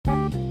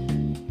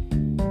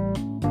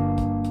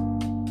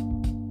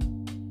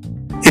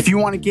you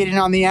want to get in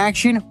on the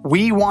action,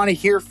 we want to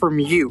hear from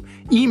you.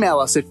 Email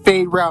us at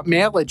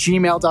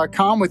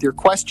faderoutemail@gmail.com with your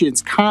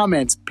questions,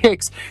 comments,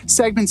 picks,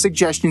 segment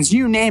suggestions,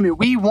 you name it.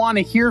 We want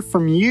to hear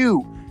from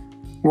you.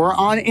 We're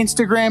on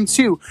Instagram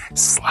too.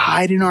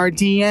 Slide in our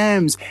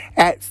DMs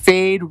at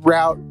Fade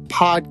Route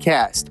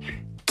Podcast.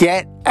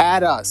 Get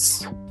at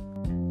us.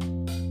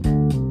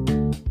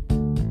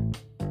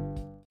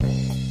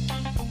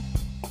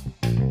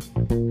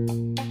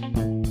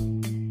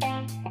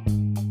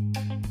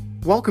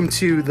 Welcome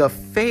to the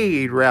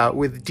Fade Route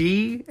with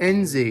D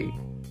and Z.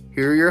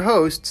 Here are your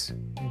hosts,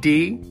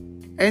 D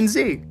and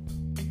Z.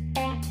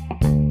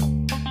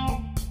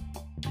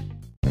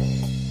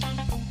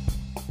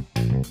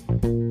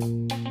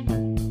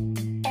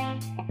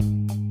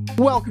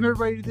 Welcome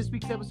everybody to this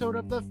week's episode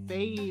of the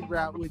Fade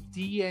Route with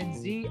D and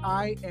Z.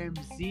 I am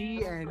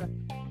Z,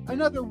 and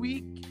another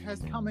week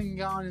has come and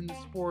gone in the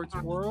sports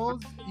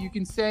world. You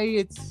can say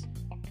it's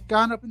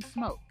gone up in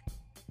smoke.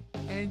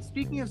 And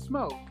speaking of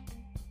smoke,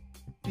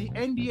 the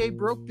NBA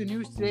broke the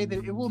news today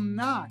that it will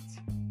not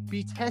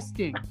be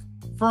testing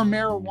for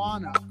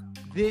marijuana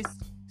this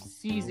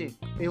season.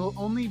 They will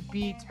only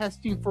be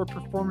testing for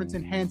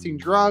performance-enhancing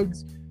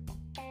drugs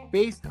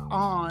based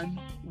on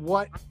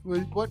what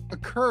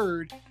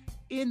occurred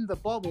in the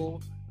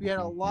bubble. We had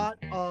a lot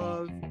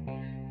of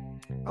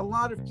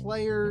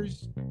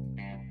players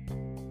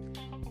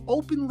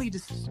openly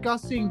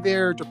discussing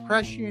their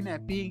depression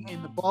at being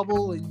in the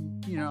bubble, and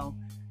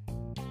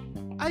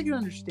I can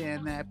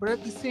understand that, but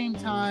at the same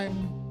time,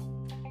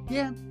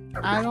 yeah,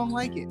 I don't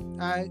like it.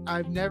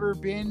 I've never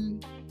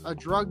been a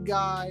drug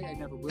guy. I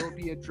never will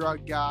be a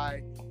drug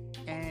guy.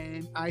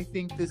 And I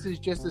think this is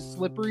just a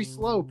slippery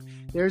slope.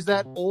 There's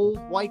that old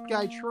white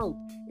guy trope.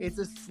 It's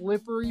a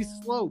slippery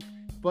slope.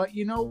 But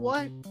you know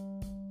what?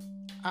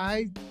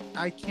 I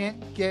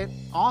can't get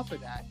off of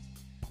that.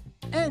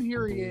 And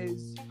here he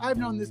is. I've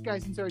known this guy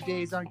since our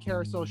days on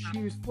Carousel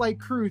Shoes, flight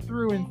crew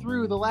through and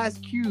through, the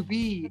last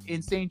QB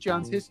in St.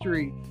 John's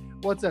history.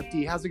 What's up,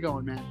 D? How's it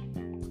going,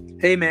 man?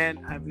 Hey,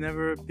 man. I've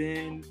never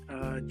been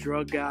a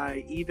drug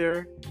guy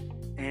either.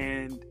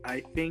 And I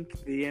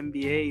think the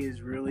NBA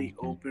is really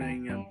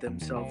opening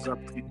themselves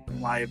up to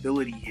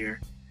liability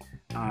here.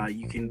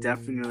 You can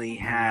definitely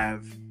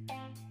have,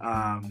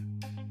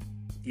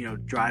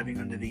 driving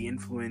under the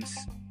influence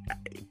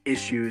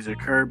issues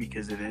occur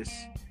because of this.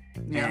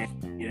 Yeah.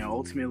 And,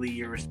 ultimately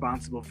you're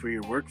responsible for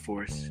your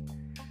workforce.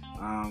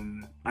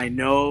 I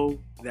know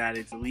that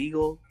it's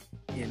illegal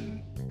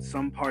in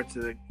some parts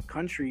of the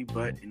country,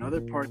 but in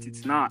other parts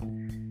it's not.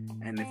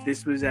 And if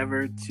this was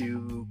ever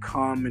to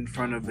come in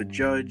front of a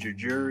judge or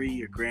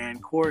jury or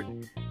grand court,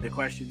 the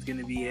question's going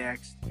to be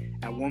asked,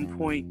 at one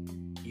point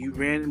you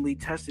randomly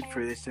tested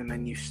for this and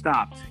then you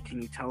stopped.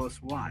 Can you tell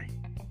us why?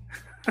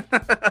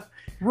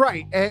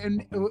 Right,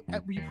 and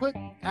you put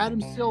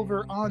Adam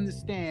Silver on the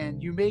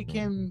stand, you make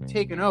him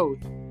take an oath.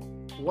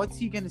 What's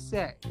he going to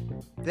say?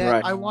 That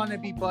right. I want to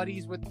be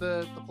buddies with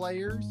the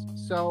players,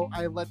 so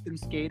I let them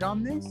skate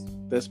on this?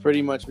 That's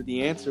pretty much what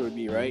the answer would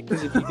be, right?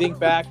 Because if you think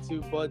back to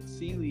Bud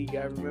Selig,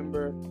 I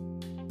remember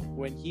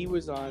when he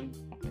was on,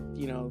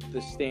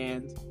 the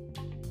stand,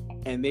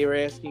 and they were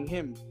asking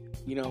him,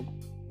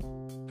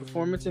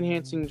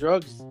 performance-enhancing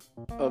drugs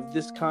of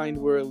this kind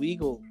were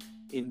illegal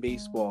in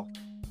baseball.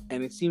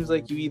 And it seems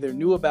like you either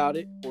knew about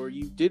it or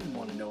you didn't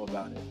want to know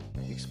about it.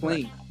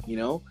 Explain,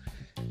 right.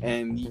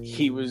 And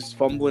he was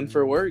fumbling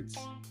for words.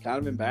 Kind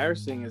of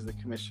embarrassing as the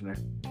commissioner.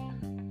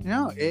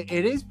 No, it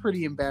is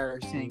pretty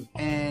embarrassing.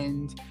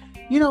 And,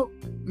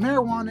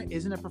 marijuana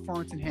isn't a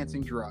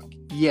performance-enhancing drug.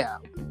 Yeah,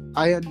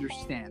 I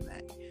understand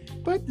that.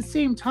 But at the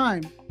same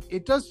time,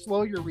 it does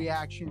slow your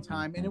reaction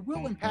time, and it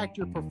will impact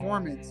your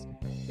performance.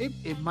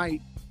 It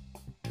might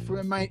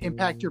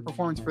impact your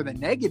performance for the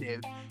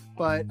negative,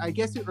 but I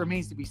guess it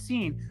remains to be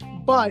seen.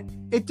 But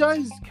it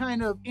does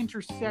kind of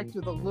intersect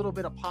with a little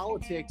bit of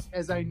politics,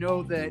 as I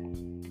know that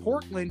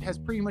Portland has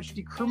pretty much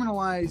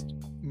decriminalized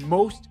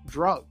most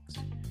drugs.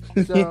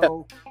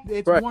 So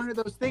it's right. One of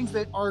those things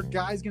that are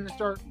guys going to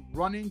start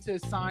running to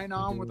sign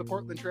on with the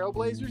Portland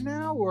Trailblazers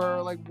now,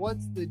 or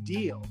what's the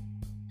deal?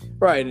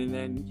 Right, and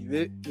then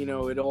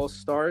it all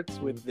starts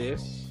with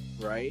this,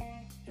 right?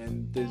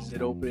 And does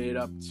it open it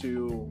up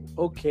to,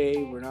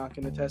 okay, we're not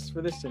going to test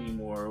for this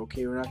anymore.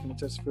 Okay, we're not going to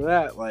test for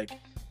that.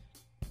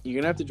 You're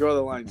going to have to draw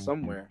the line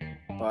somewhere.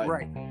 But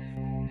right.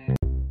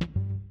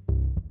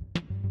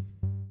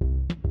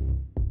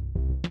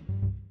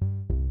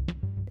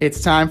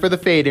 It's time for the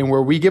fade-in,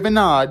 where we give a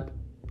nod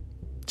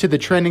to the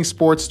trending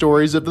sports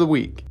stories of the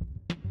week.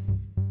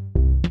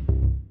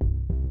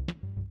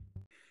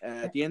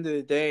 At the end of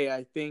the day,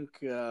 I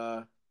think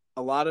a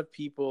lot of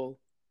people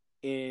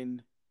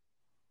in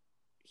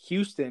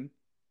Houston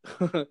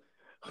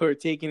are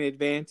taking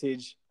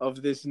advantage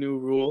of this new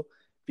rule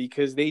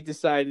because they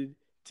decided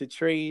to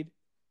trade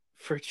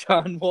for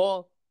John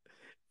Wall.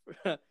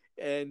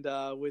 And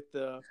with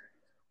the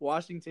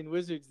Washington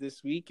Wizards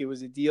this week, it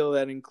was a deal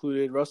that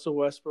included Russell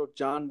Westbrook,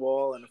 John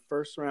Wall, and a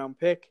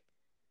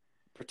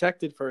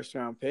protected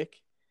first-round pick.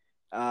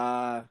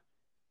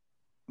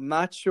 I'm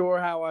not sure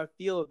how I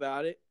feel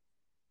about it.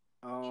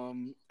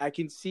 I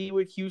can see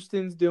what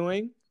Houston's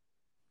doing.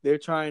 They're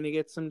trying to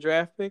get some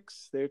draft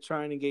picks. They're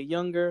trying to get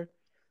younger.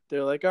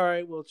 They're like, all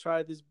right, we'll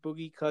try this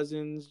Boogie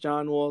Cousins,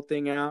 John Wall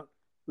thing out.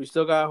 We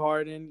still got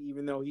Harden,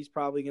 even though he's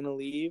probably going to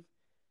leave.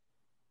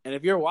 And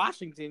if you're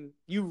Washington,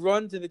 you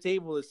run to the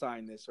table to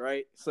sign this,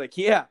 right? It's like,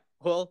 yeah,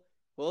 well,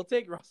 we'll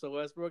take Russell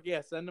Westbrook.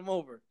 Yeah, send him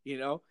over,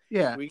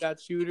 Yeah. We got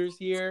shooters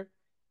here,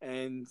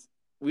 and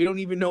we don't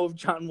even know if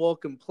John Wall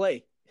can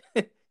play.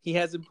 He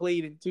hasn't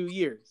played in 2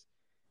 years.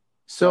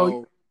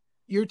 So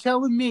you're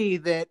telling me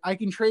that I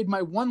can trade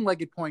my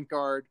one-legged point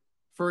guard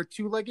for a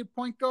two-legged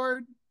point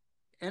guard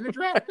and a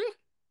draft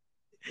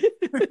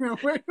pick?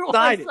 Where do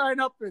I sign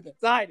up for this?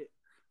 Sign it.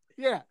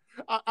 Yeah.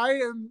 I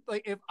am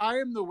like, if I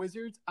am the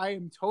Wizards, I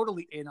am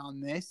totally in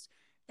on this.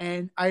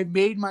 And I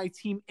made my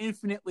team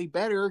infinitely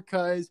better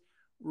because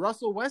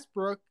Russell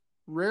Westbrook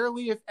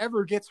rarely, if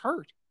ever, gets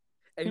hurt.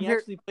 And he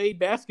actually played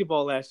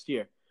basketball last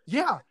year.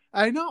 Yeah,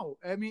 I know.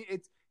 I mean,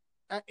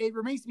 it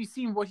remains to be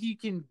seen what he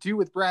can do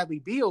with Bradley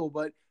Beal,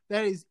 but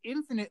that is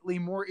infinitely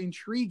more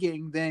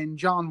intriguing than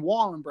John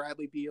Wall and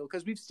Bradley Beal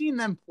because we've seen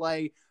them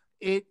play.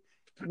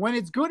 When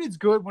it's good, it's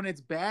good. When it's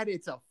bad,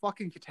 it's a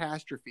fucking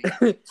catastrophe.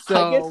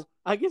 So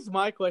I guess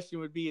my question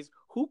would be: is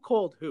who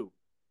called who?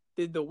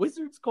 Did the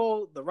Wizards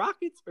call the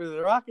Rockets, or did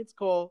the Rockets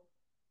call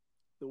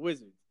the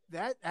Wizards?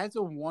 That's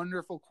a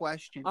wonderful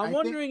question. I'm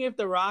wondering if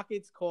the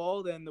Rockets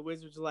called and the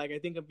Wizards are like, I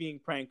think I'm being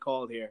prank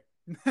called here.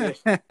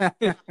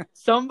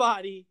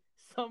 Somebody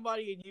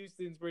in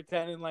Houston's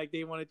pretending like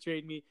they want to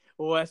trade me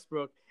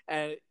Westbrook,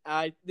 and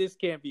this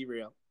can't be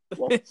real.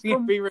 Well,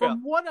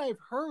 from what I've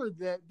heard,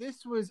 that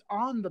this was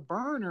on the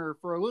burner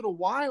for a little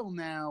while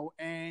now,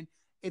 and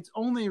it's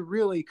only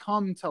really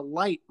come to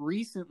light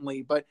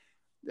recently. But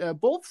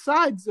both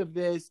sides of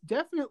this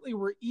definitely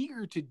were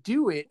eager to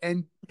do it,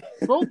 and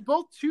both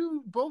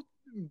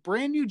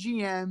brand new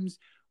GMs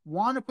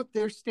want to put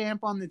their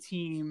stamp on the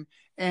team.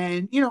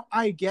 And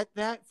I get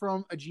that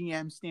from a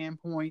GM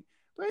standpoint,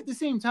 but at the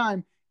same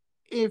time,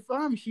 if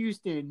I'm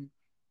Houston,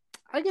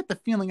 I get the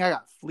feeling I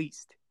got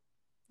fleeced.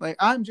 Like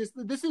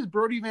this is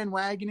Brody Van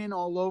Wagenen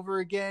all over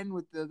again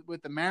with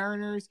the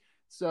Mariners.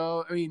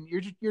 So I mean,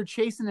 you're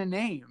chasing a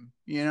name,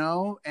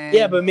 And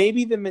yeah, but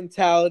maybe the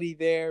mentality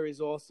there is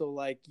also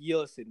like,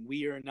 listen,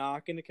 we are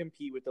not going to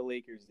compete with the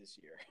Lakers this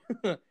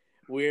year.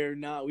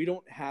 We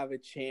don't have a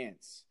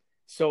chance.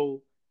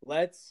 So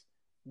let's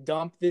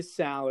dump this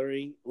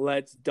salary.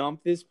 Let's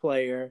dump this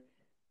player.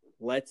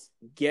 Let's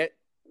get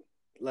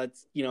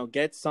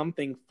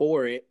something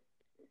for it,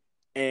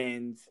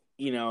 and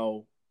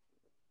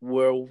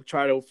we'll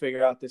try to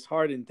figure out this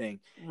Harden thing.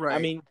 Right. I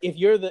mean, if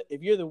you're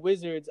the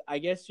Wizards, I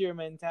guess your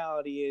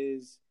mentality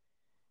is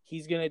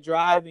he's gonna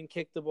drive and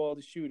kick the ball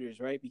to shooters,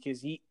 right?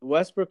 Because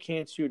Westbrook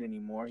can't shoot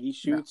anymore. He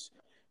shoots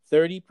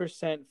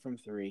 30% from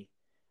three.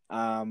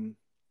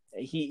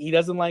 He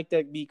doesn't like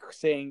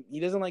he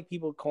doesn't like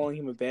people calling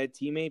him a bad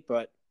teammate,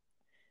 but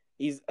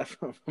he's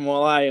from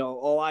all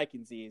I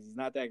can see is he's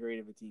not that great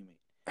of a teammate.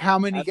 How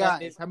many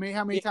guys? How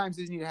many times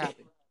does it need to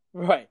happen?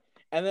 Right.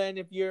 And then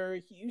if you're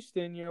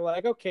Houston, you're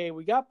like, okay,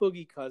 we got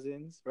Boogie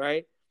Cousins,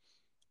 right?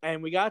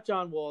 And we got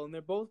John Wall, and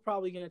they're both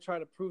probably going to try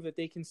to prove that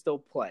they can still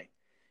play.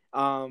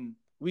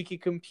 We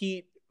could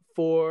compete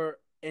for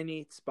an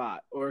 8th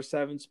spot or a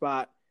 7th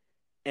spot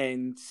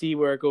and see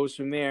where it goes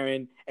from there.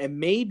 And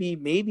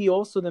maybe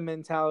also the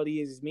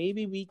mentality is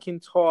maybe we can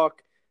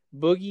talk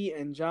Boogie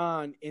and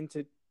John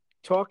into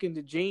talking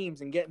to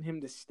James and getting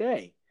him to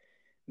stay.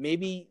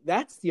 Maybe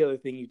that's the other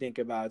thing you think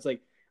about. It's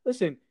like,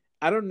 listen,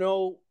 I don't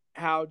know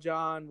how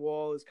John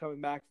Wall is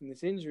coming back from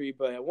this injury,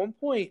 but at one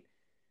point,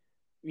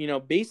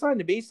 baseline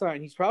to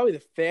baseline, he's probably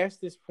the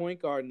fastest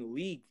point guard in the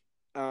league,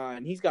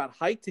 and he's got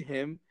height to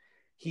him.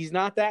 He's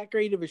not that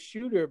great of a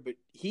shooter, but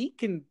he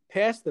can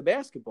pass the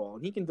basketball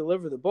and he can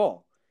deliver the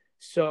ball.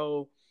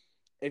 So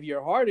if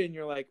you're Harden,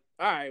 you're like,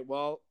 all right,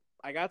 well,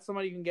 I got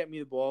somebody who can get me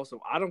the ball,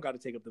 so I don't got to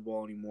take up the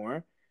ball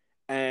anymore,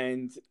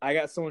 and I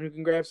got someone who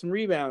can grab some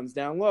rebounds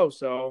down low.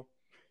 So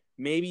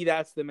maybe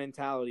that's the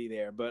mentality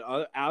there.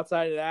 But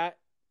outside of that,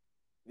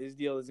 this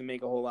deal doesn't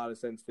make a whole lot of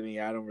sense to me.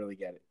 I don't really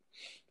get it.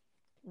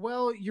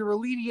 Well, you're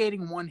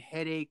alleviating one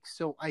headache,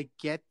 so I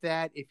get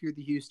that if you're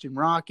the Houston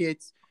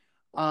Rockets.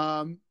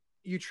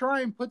 You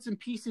try and put some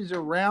pieces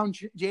around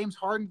James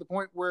Harden to the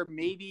point where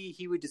maybe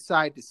he would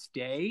decide to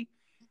stay.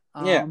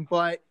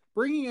 But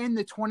bringing in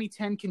the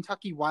 2010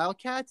 Kentucky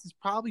Wildcats is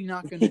probably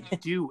not going to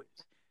do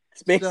it.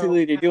 It's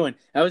basically what they're doing.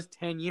 That was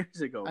 10 years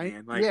ago,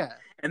 man. Yeah.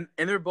 And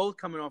they're both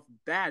coming off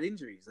bad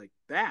injuries,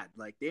 bad.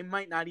 They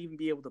might not even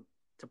be able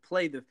to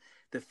play the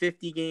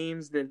 50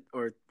 games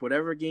or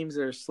whatever games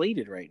that are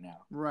slated right now.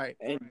 Right.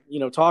 And,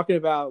 talking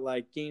about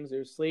games that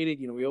are slated,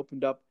 we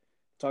opened up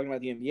talking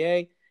about the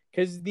NBA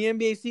because the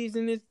NBA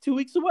season is 2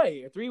 weeks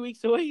away or 3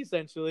 weeks away,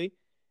 essentially.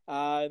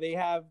 They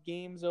have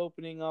games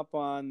opening up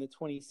on the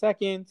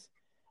 22nd,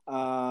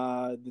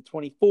 the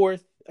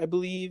 24th, I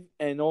believe,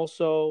 and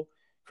also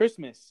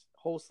Christmas,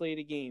 whole slate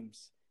of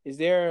games. Is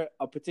there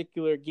a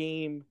particular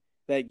game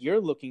that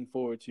you're looking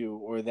forward to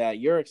or that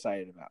you're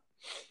excited about?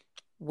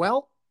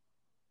 Well,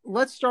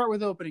 let's start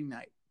with opening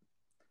night.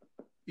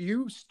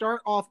 You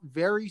start off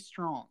very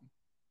strong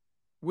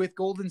with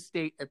Golden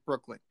State at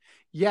Brooklyn.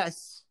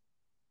 Yes,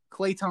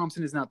 Klay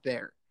Thompson is not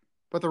there,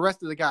 but the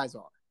rest of the guys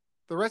are.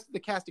 The rest of the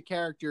cast of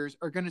characters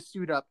are going to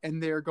suit up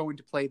and they're going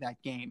to play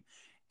that game.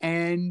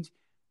 And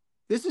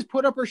this is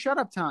put up or shut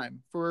up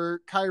time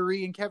for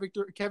Kyrie and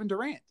Kevin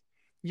Durant.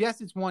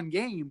 Yes, it's one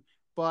game,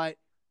 but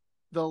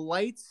the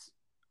lights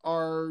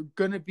are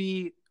going to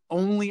be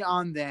only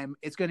on them.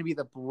 It's going to be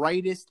the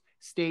brightest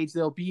stage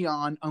they'll be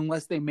on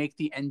unless they make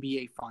the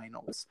NBA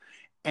Finals.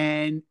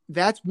 And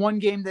that's one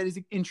game that is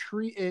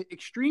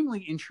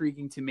extremely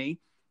intriguing to me.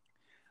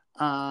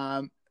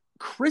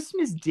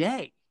 Christmas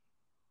Day,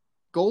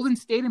 Golden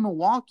State and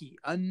Milwaukee,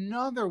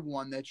 another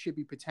one that should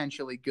be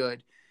potentially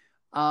good.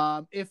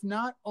 If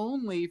not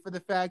only for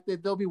the fact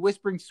that they'll be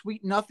whispering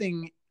sweet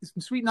nothings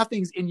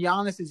in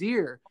Giannis's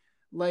ear.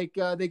 Like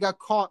they got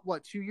caught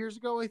 2 years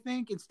ago, I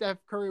think, and Steph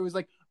Curry was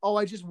like, "Oh,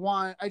 I just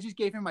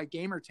gave him my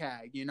gamer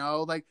tag,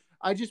 like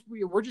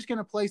we're just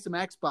gonna play some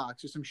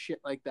Xbox or some shit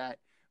like that."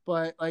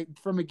 But like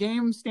from a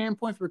game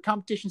standpoint, from a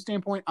competition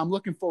standpoint, I'm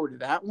looking forward to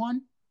that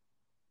one.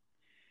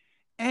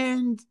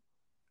 And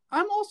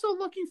I'm also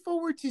looking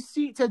forward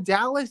to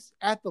Dallas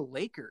at the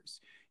Lakers.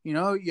 You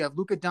have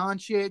Luka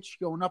Doncic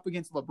going up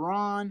against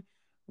LeBron.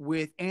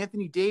 With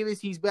Anthony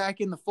Davis, he's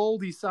back in the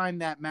fold. He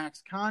signed that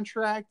max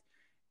contract.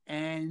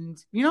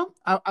 And,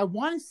 I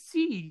want to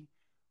see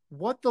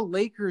what the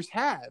Lakers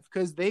have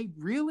because they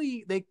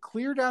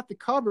cleared out the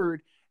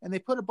cupboard and they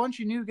put a bunch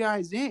of new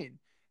guys in.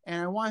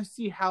 And I want to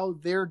see how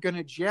they're going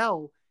to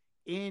gel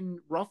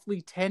in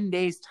roughly 10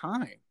 days'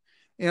 time.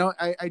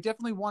 I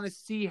definitely want to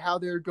see how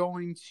they're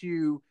going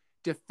to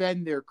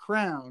defend their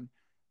crown.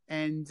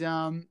 And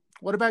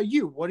what about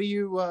you? What are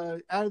you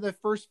out of the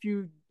first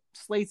few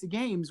slates of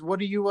games?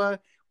 What are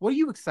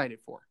you excited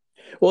for?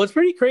 Well, it's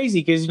pretty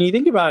crazy because when you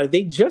think about it,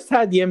 they just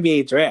had the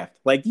NBA draft.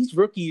 Like these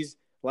rookies,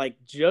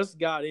 just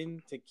got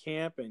into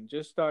camp and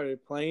just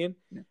started playing.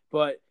 Yeah.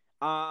 But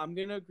I'm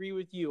gonna agree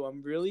with you.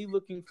 I'm really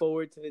looking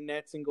forward to the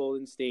Nets and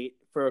Golden State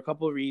for a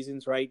couple of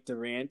reasons. Right,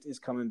 Durant is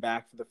coming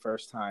back for the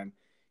first time.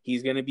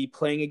 He's gonna be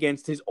playing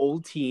against his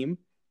old team.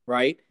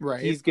 Right.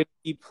 He's gonna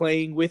be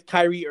playing with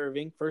Kyrie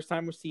Irving. First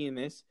time we're seeing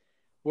this.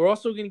 We're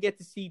also gonna get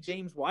to see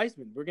James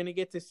Wiseman. We're gonna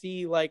get to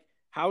see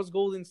how's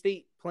Golden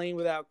State playing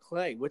without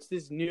Klay? What's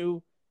this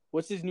new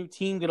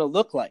team gonna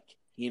look like?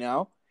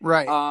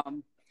 Right.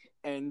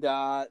 And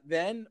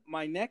then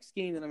my next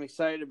game that I'm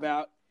excited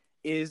about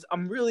is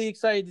I'm really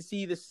excited to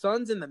see the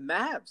Suns and the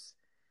Mavs,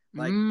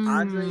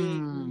 Andre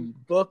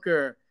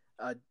Booker,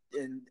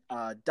 and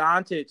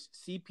Doncic,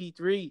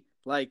 CP3.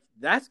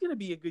 That's gonna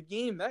be a good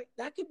game.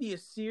 That could be a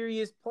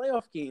serious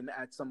playoff game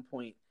at some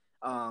point.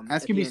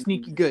 That's gonna be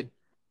sneaky good.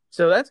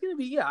 So that's gonna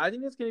be I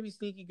think that's gonna be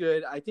sneaky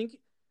good.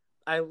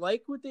 I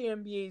like what the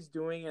NBA is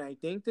doing, and I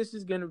think this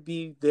is going to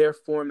be their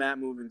format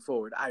moving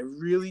forward. I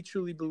really,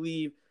 truly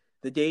believe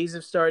the days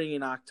of starting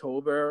in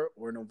October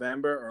or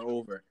November are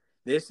over.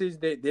 This is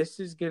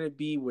going to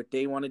be what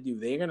they want to do.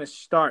 They're going to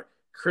start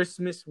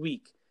Christmas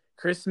week,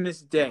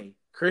 Christmas Day,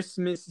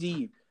 Christmas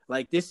Eve.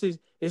 This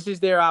is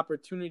their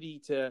opportunity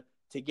to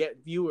get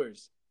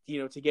viewers,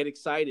 to get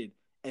excited.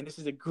 And this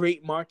is a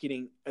great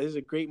marketing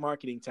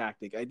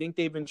tactic. I think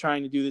they've been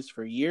trying to do this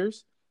for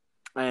years,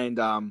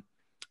 and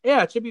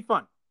yeah, it should be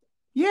fun.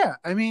 Yeah,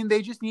 I mean,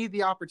 they just need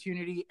the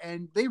opportunity,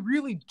 and they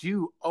really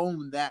do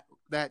own that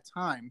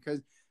time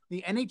because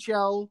the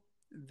NHL,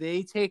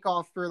 they take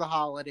off for the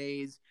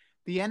holidays.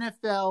 The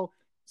NFL,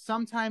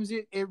 sometimes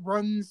it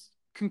runs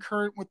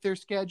concurrent with their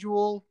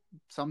schedule.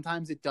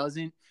 Sometimes it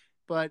doesn't,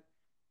 but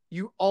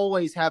you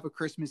always have a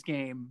Christmas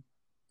game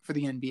for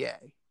the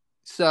NBA.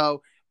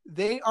 So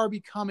they are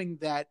becoming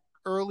that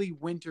early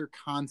winter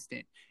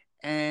constant,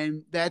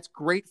 and that's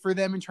great for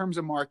them in terms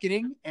of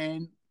marketing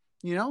and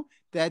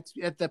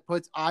that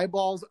puts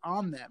eyeballs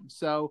on them.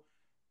 So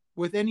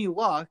with any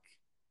luck,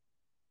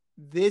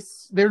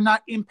 they're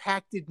not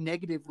impacted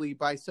negatively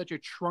by such a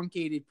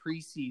truncated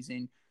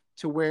preseason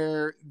to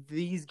where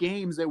these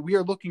games that we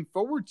are looking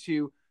forward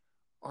to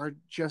are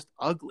just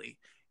ugly.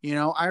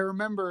 I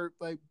remember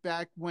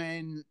back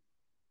when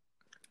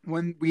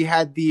we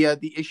had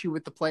the issue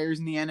with the players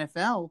in the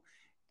NFL,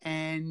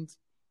 and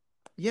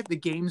the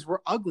games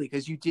were ugly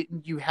because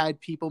you had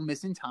people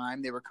missing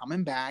time. They were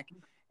coming back.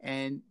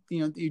 And,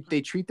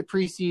 they treat the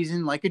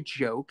preseason like a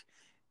joke,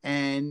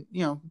 and,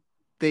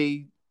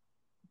 they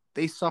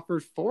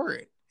suffered for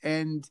it.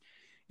 And,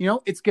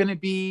 it's going to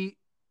be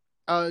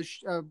a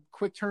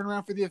quick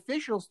turnaround for the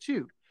officials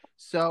too.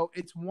 So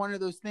it's one of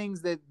those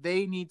things that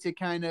they need to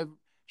kind of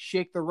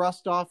shake the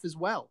rust off as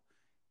well.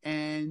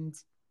 And,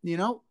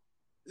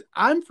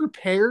 I'm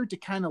prepared to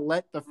kind of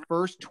let the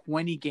first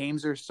 20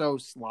 games or so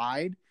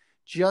slide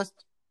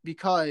just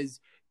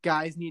because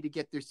guys need to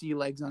get their sea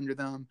legs under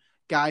them.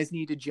 Guys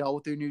need to gel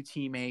with their new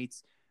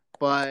teammates.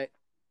 But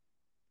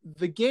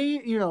the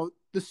game,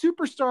 the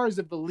superstars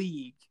of the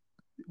league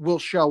will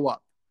show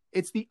up.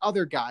 It's the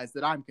other guys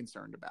that I'm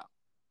concerned about.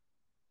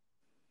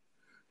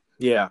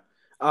 Yeah.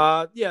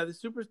 Yeah, the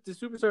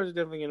superstars are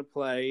definitely going to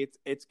play.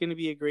 It's going to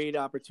be a great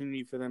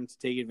opportunity for them to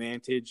take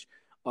advantage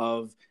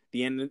of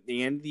the end of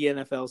the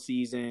NFL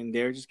season.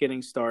 They're just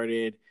getting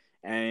started,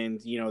 and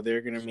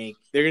they're going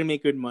to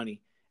make good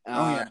money.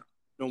 Oh yeah.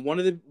 One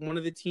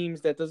of the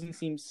teams that doesn't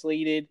seem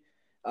slated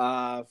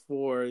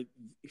for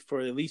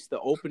at least the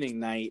opening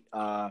night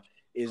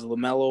is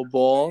LaMelo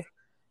Ball,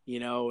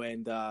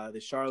 and the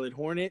Charlotte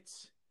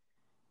Hornets.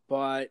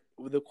 But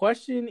the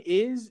question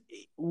is,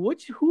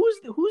 who's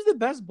the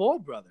best Ball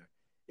brother?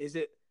 Is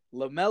it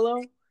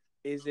LaMelo?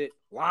 Is it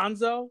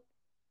Lonzo?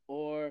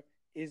 Or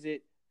is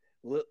it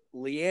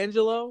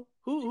LiAngelo?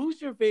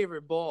 Who's your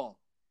favorite Ball?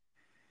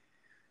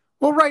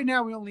 Well, right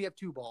now we only have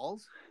 2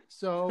 balls,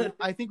 so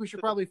I think we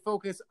should probably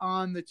focus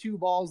on the 2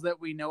 balls that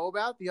we know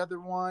about. The other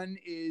one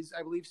is,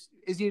 I believe,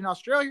 is he in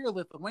Australia or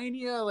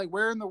Lithuania? Like,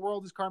 where in the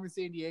world is Carmen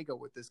Sandiego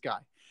with this guy?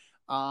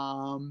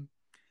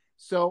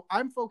 So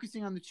I'm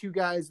focusing on the 2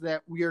 guys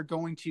that we are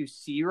going to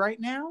see right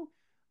now.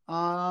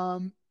 I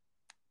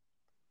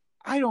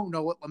don't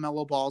know what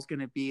LaMelo Ball is going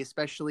to be,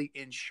 especially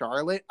in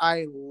Charlotte.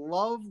 I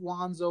love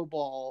Lonzo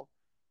Ball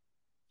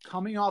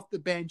coming off the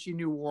bench in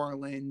New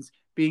Orleans,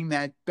 being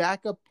that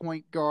backup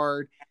point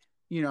guard,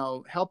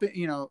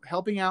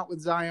 helping out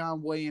with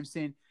Zion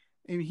Williamson.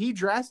 And he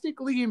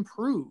drastically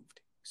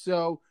improved.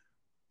 So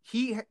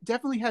he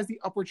definitely has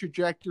the upward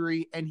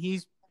trajectory, and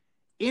he's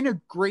in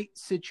a great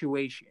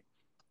situation.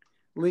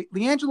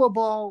 LiAngelo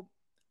Ball,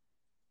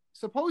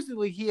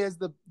 supposedly he's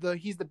the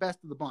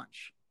best of the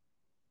bunch,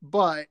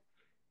 but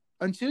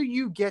until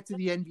you get to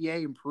the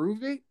NBA and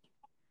prove it,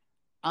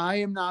 I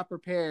am not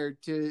prepared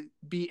to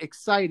be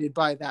excited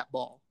by that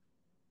ball.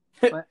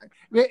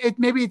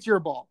 Maybe it's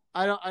your ball.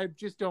 I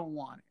just don't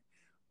want it.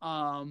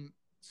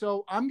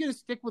 So I'm going to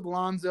stick with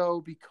Lonzo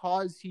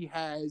because he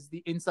has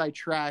the inside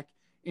track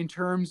in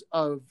terms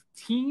of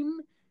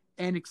team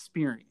and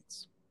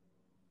experience.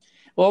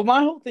 Well,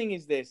 my whole thing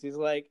is this: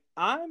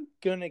 I'm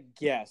gonna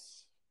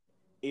guess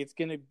it's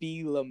gonna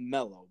be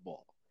LaMelo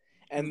Ball,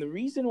 and the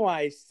reason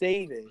why I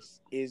say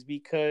this is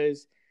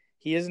because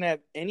he doesn't have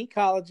any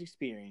college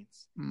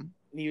experience. And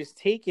he was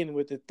taken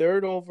with the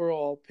 3rd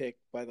overall pick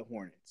by the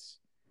Hornets.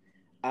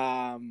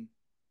 I'm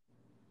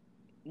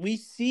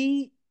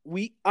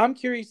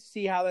curious to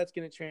see how that's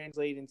going to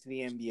translate into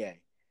the NBA.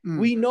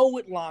 We know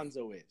what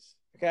Lonzo is,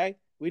 okay?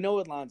 We know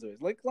what Lonzo is.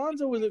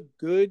 Lonzo was a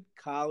good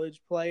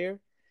college player,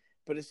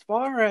 but as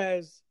far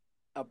as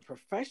a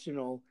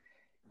professional,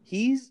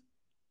 he's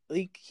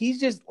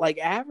just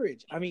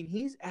average. I mean,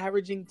 he's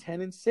averaging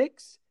 10 and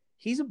 6.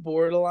 He's a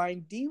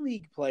borderline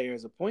D-League player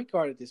as a point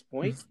guard at this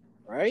point,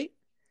 right?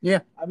 Yeah.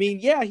 I mean,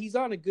 yeah, he's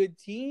on a good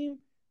team,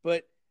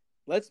 but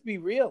let's be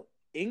real.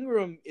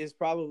 Ingram is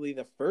probably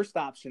the first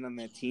option on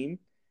that team.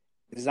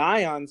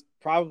 Zion's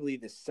probably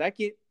the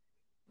second.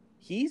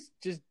 He's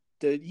just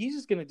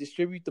going to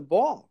distribute the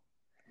ball.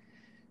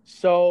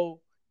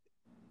 So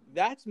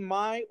that's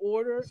my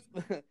order.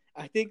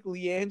 I think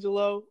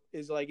LiAngelo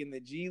is in the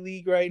G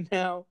League right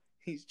now.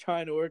 He's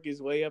trying to work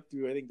his way up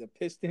through, I think, the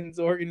Pistons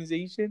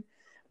organization.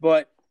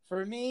 But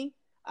for me,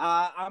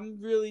 I'm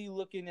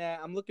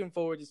looking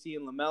forward to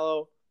seeing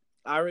LaMelo.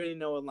 I already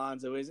know what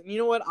Lonzo is. And you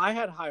know what? I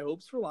had high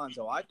hopes for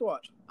Lonzo. I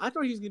thought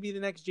he was going to be the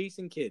next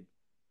Jason Kidd.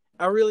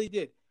 I really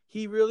did.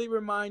 He really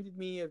reminded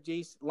me of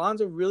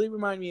Lonzo really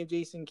reminded me of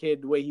Jason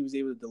Kidd, the way he was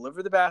able to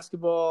deliver the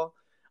basketball.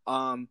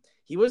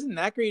 He wasn't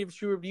that great of a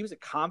shooter, but he was a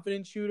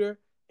confident shooter,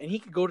 and he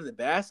could go to the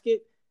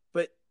basket.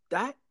 But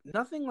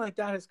nothing like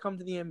that has come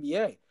to the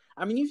NBA.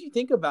 I mean, if you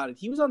think about it,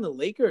 he was on the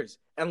Lakers,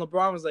 and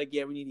LeBron was like,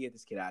 "Yeah, we need to get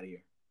this kid out of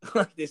here.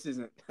 This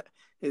isn't."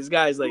 This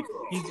guy's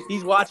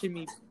he's watching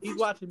me. He's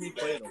watching me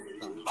play it all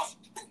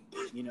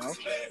the time.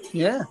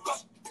 Yeah.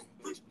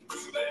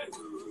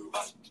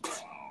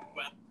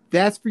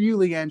 That's for you,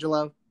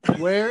 LiAngelo.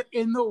 Where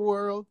in the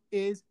world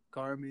is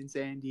Carmen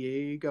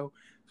Sandiego?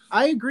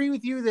 I agree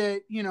with you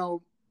that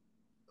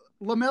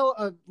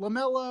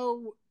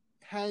LaMelo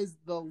has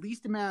the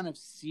least amount of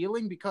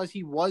ceiling because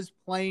he was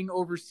playing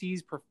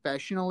overseas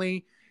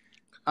professionally.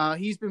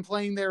 He's been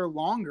playing there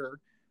longer,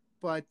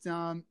 but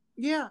I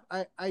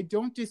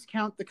don't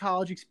discount the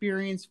college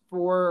experience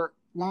for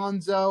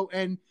Lonzo,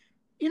 and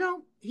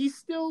he's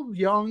still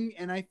young,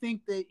 and I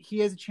think that he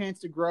has a chance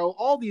to grow.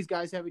 All these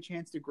guys have a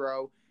chance to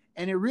grow,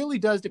 and it really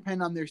does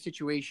depend on their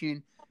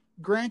situation.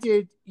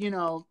 Granted,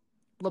 LeBron.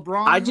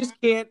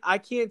 I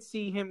can't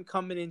see him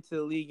coming into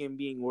the league and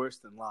being worse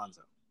than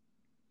Lonzo.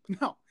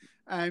 No,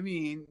 I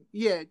mean,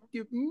 yeah,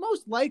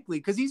 most likely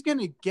because he's going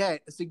to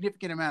get a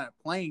significant amount of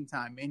playing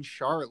time in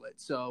Charlotte.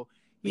 So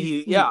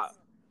yeah.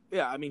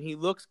 I mean, he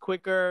looks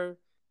quicker.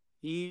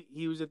 He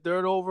was a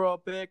 3rd overall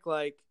pick.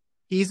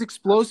 He's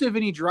explosive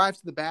and he drives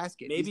to the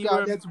basket. Maybe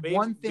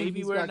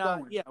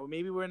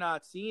we're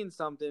not seeing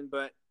something,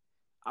 but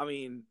I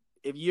mean,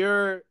 if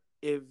you're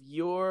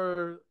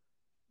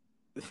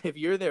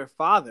their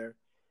father,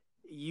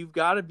 you've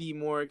got to be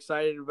more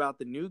excited about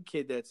the new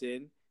kid that's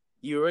in.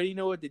 You already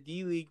know what the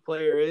D-League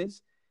player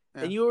is,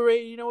 and you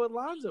already know what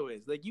Lonzo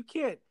is. You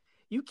can't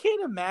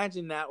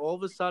imagine that all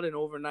of a sudden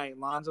overnight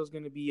Lonzo's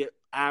going to be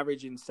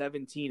averaging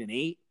 17 and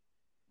 8.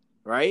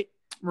 right?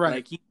 Right.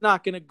 Like, he's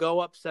not going to go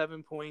up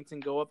 7 points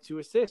and go up 2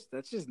 assists.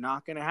 That's just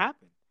not going to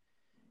happen.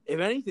 If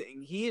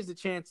anything, he has a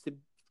chance to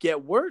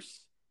get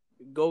worse,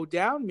 go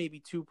down maybe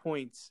 2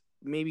 points,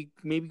 maybe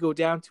go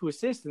down 2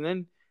 assists, and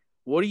then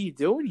what are you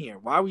doing here?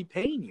 Why are we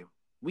paying you?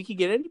 We could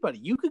get anybody.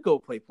 You could go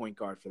play point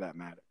guard for that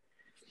matter.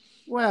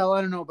 Well,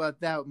 I don't know about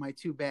that with my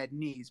 2 bad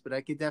knees, but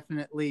I could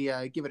definitely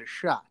give it a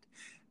shot.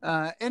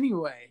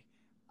 Anyway,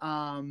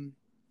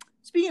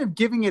 speaking of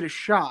giving it a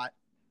shot,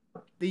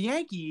 the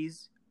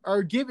Yankees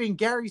are giving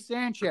Gary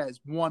Sanchez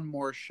one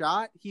more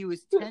shot. He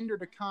was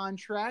tendered a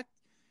contract.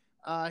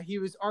 He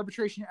was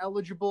arbitration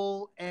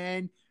eligible,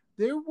 and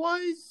there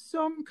was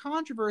some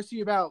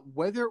controversy about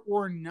whether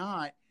or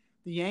not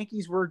the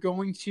Yankees were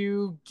going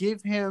to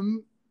give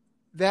him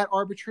that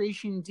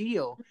arbitration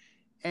deal.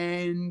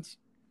 And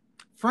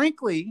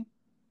frankly,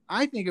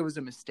 I think it was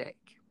a mistake.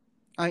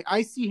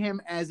 I see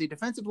him as a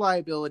defensive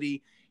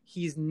liability.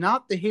 He's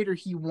not the hitter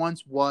he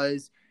once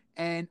was.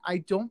 And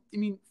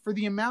for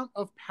the amount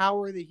of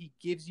power that he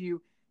gives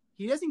you,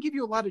 he doesn't give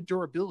you a lot of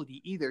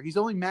durability either. He's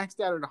only maxed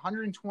out at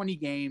 120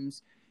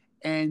 games.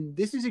 And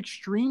this is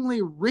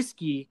extremely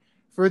risky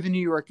for the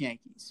New York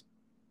Yankees.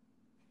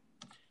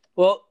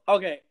 Well,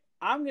 okay.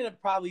 I'm going to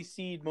probably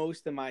cede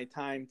most of my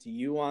time to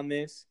you on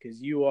this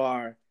because you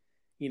are,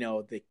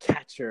 the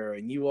catcher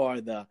and you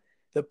are the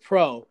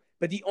pro.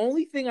 But the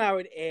only thing I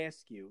would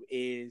ask you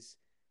is,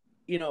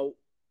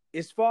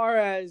 as far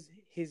as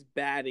his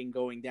batting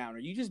going down, are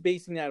you just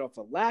basing that off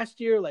of last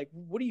year? Like,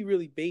 what are you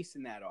really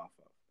basing that off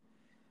of?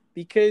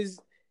 Because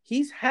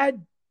he's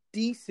had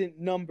decent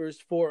numbers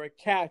for a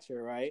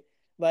catcher, right?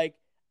 Like,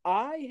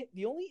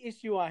 the only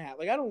issue I have,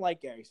 I don't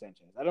like Gary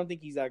Sanchez. I don't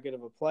think he's that good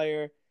of a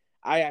player.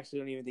 I actually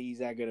don't even think he's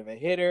that good of a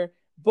hitter.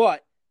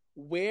 But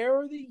where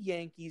are the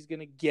Yankees going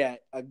to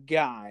get a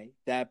guy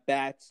that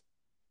bats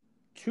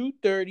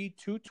 230,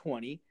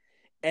 220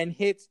 and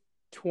hits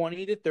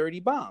 20 to 30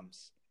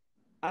 bombs?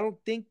 I don't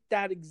think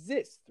that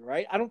exists,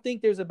 right? I don't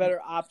think there's a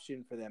better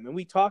option for them. And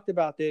we talked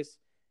about this,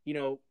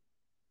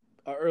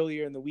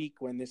 earlier in the week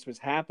when this was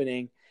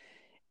happening.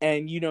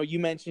 And, you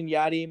mentioned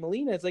Yadier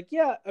Molina. It's like,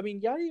 yeah,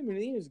 Yadier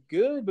Molina is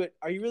good, but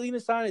are you really going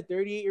to sign a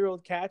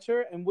 38-year-old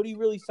catcher? And what are you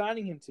really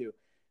signing him to?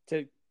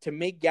 To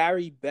make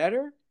Gary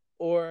better?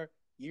 Or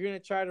you're going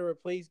to try to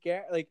replace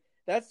Gary? Like,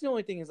 that's the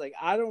only thing is,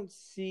 I don't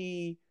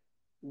see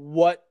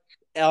what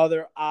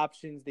other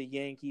options the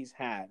Yankees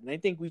had. And I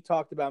think we've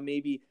talked about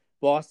maybe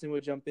Boston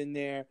would jump in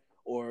there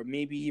or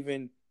maybe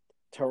even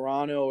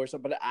Toronto or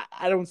something. But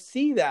I don't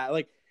see that.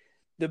 Like,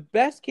 the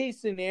best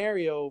case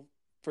scenario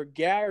for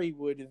Gary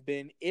would have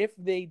been if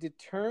they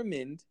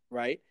determined,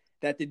 right,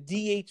 that the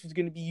DH was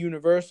going to be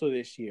universal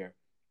this year.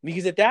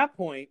 Because at that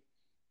point,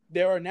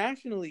 there are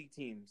National League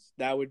teams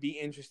that would be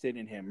interested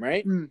in him,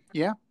 right?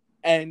 Yeah.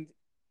 And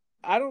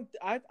I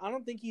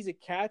don't think he's a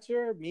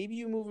catcher. Maybe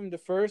you move him to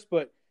first,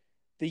 but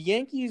the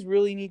Yankees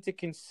really need to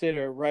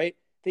consider, right?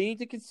 They need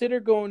to consider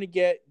going to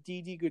get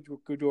Didi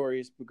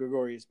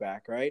Gregorius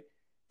back, right?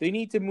 They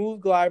need to move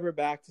Gleiber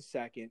back to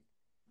second,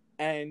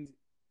 and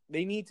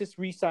they need to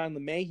re-sign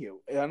LeMahieu.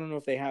 I don't know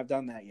if they have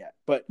done that yet,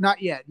 but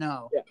not yet.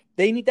 No. Yeah,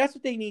 that's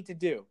what they need to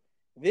do.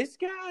 This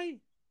guy,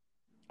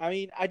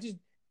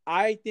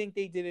 I think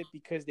they did it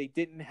because they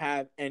didn't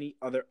have any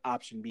other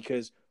option.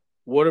 Because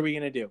what are we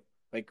going to do?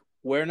 Like,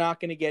 we're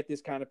not going to get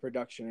this kind of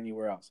production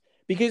anywhere else.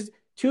 Because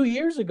 2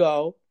 years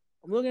ago,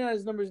 I'm looking at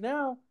his numbers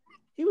now,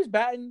 he's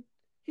batting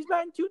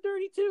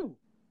 232,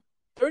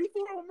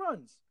 34 home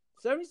runs,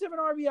 77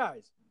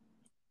 RBIs.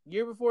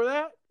 Year before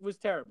that was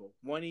terrible.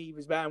 He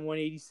was batting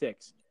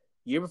 186.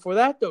 Year before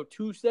that, though,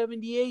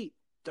 278,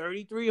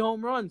 33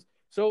 home runs.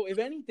 So, if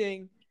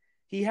anything,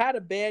 he had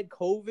a bad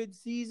COVID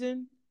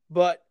season,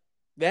 but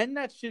then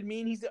that should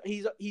mean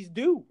he's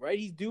due, right?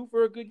 He's due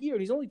for a good year.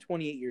 And he's only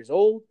 28 years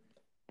old.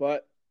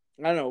 But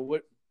I don't know.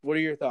 What are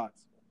your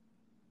thoughts?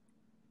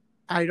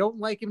 I don't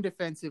like him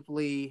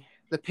defensively.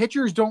 The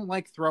pitchers don't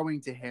like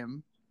throwing to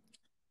him.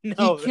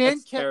 No,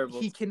 that's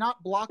terrible. He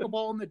cannot block a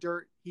ball in the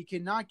dirt. He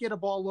cannot get a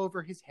ball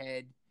over his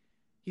head.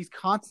 He's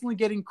constantly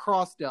getting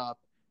crossed up,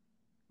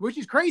 which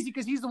is crazy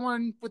because he's the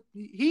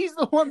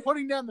one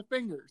putting down the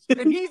fingers,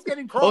 and he's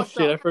getting crossed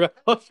up. I forgot.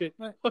 Oh shit!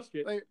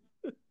 Like,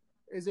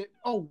 is it?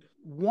 Oh,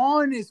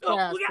 one is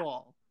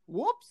fastball.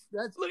 Whoops!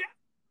 That's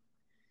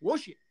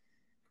whoosh it.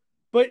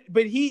 But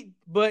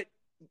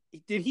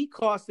did he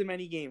cost them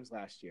any games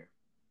last year?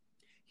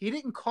 He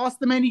didn't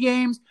cost them any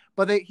games,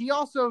 but he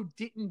also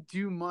didn't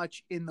do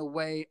much in the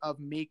way of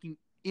making.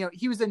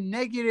 He was a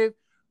negative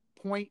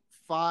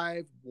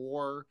 0.5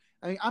 WAR.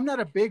 I'm not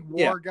a big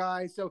WAR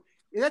guy, so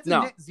that's a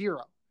net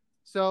zero.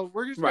 So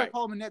we're just going to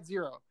call him a net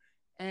zero.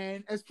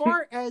 And as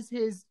far as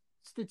his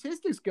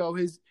statistics go,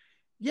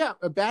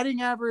 a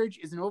batting average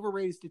is an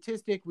overrated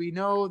statistic. We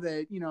know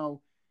that,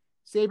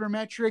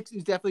 sabermetrics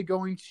is definitely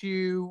going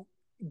to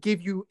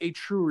give you a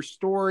truer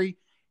story.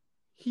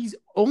 He's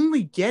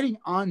only getting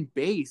on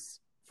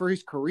base for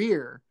his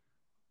career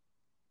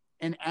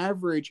an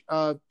average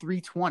of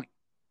 320.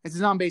 It's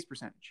his on-base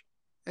percentage.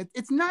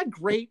 It's not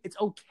great. It's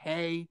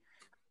okay.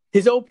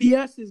 His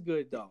OPS is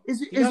good though.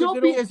 His His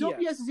OPS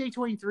is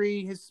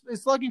 823. His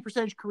slugging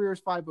percentage career is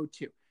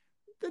 502.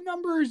 The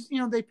numbers,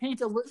 they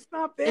paint a. It's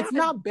not bad. It's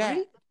not bad.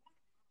 Right?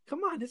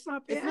 Come on, it's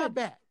not bad. It's not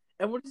bad.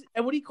 And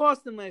what he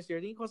cost him last year?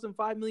 I think he cost him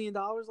 $5 million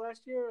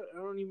last year. I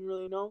don't even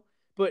really know.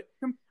 But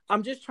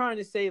I'm just trying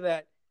to say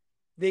that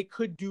they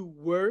could do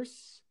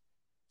worse,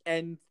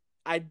 and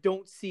I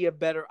don't see a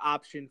better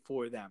option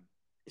for them.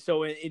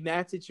 So in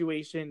that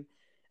situation,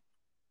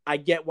 I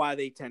get why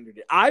they tendered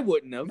it. I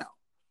wouldn't have. No.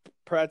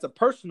 That's a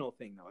personal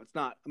thing, though. It's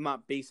not. I'm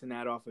not basing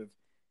that off of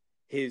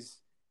his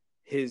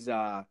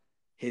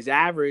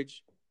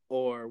average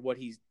or what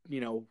he's,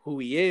 who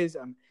he is.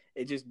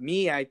 It's just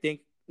me. I think,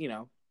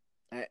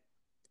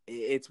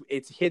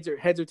 it's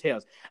heads or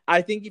tails.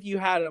 I think if you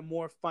had a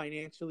more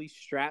financially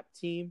strapped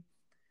team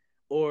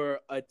or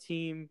a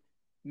team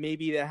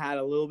maybe that had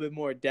a little bit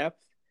more depth,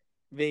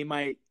 they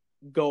might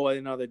go in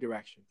another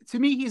direction. To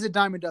me, he's a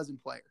dime a dozen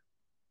player.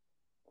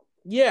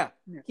 Yeah.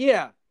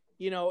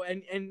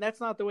 And that's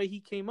not the way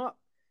he came up.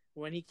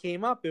 When he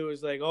came up, it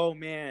was like, oh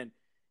man,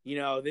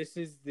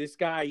 this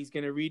guy, he's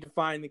going to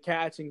redefine the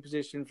catching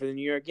position for the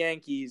New York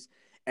Yankees.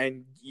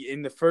 And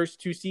in the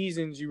first 2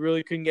 seasons, you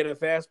really couldn't get a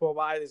fastball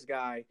by this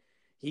guy.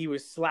 He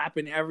was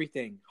slapping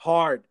everything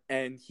hard,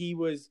 and he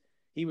was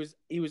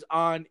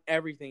on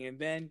everything. And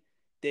then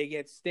they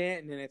get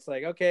Stanton, and it's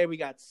like, okay, we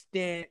got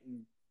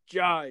Stanton,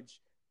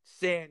 Judge,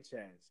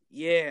 Sanchez,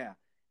 yeah.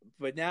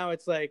 But now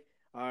it's like,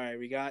 all right,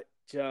 we got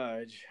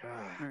Judge.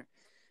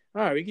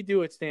 All right, we could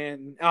do it,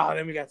 Stanton. Oh,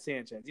 then we got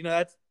Sanchez.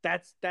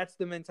 That's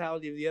the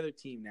mentality of the other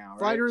team now.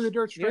 Slider right? in the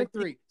dirt, strike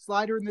 3.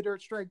 Slider in the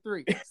dirt, strike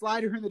 3.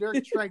 Slider in the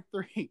dirt, strike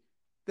 3.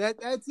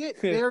 That's it.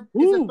 It's a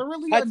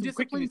thoroughly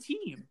undisciplined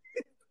team.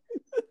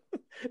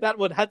 That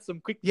one had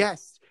some quick.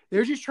 Yes,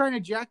 they're just trying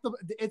to jack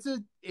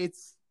the.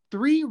 It's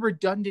 3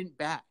 redundant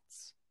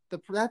bats.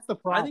 That's the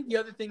problem. I think the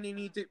other thing they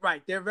need to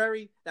They're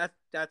very.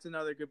 That's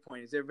another good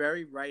point. Is they're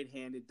very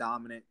right-handed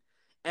dominant,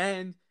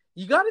 and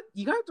you got to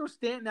throw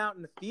Stanton out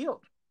in the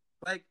field.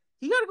 Like,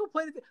 he got to go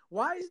play the.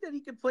 Why is it that he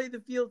can play the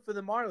field for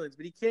the Marlins,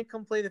 but he can't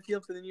come play the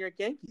field for the New York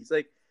Yankees?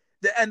 Like,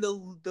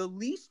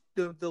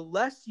 the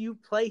less you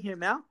play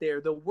him out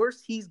there, the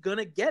worse he's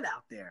gonna get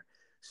out there.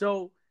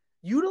 So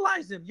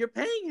utilize him. You're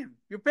paying him.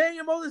 You're paying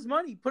him all this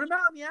money. Put him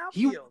out in the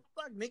outfield.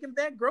 Make him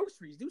bag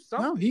groceries. Do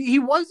something. No, he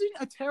wasn't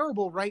a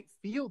terrible right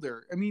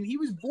fielder. I mean, he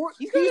was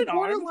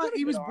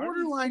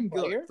borderline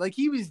good. Like,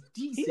 he was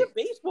decent. He's a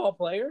baseball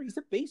player.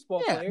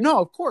 Player. No,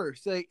 of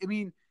course. Like, I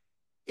mean,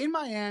 in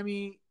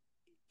Miami,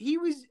 he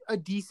was a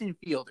decent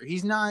fielder.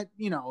 He's not,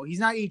 he's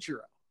not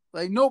Ichiro.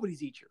 Like,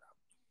 nobody's Ichiro.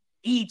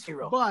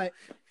 But,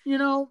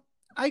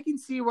 I can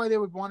see why they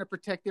would want to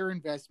protect their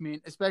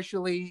investment,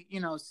 especially,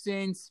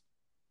 since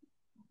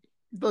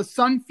the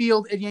Sun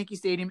Field at Yankee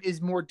Stadium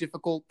is more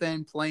difficult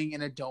than playing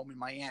in a dome in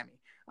Miami.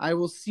 I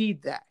will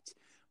cede that.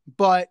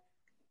 But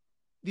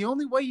the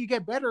only way you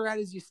get better at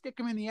it is you stick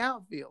him in the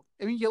outfield.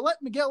 I mean, you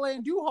let Miguel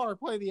Andujar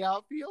play the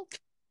outfield.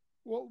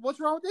 Well,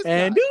 what's wrong with this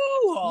guy?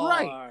 Andujar!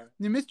 Right.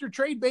 The Mr.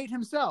 Trade Bait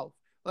himself.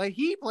 Like,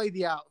 he played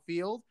the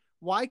outfield.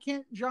 Why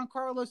can't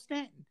Giancarlo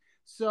Stanton?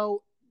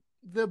 So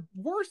the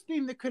worst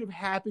thing that could have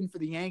happened for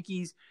the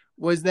Yankees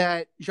was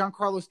that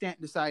Giancarlo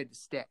Stanton decided to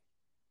stay.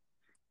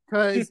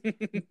 Because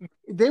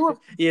they were.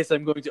 Yes,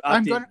 I'm going to. I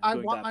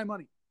want my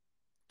money.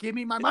 Give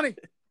me my money.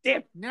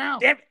 Damn. Now.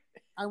 Damn it.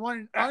 I want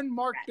an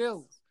unmarked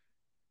bills.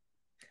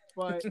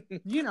 But,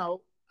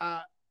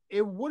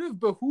 it would have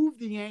behooved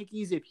the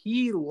Yankees if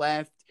he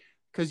left,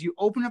 because you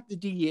open up the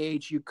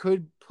DH. You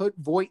could put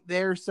Voit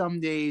there some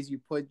days. You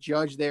put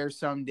Judge there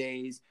some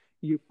days.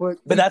 But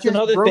that's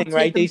another thing,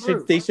 right? They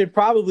should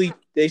probably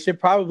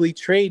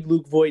trade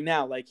Luke Voit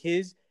now. Like,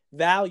 his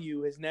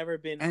value has never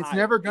been higher. It's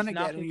never going to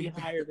get any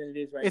higher than it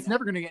is right now. It's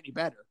never going to get any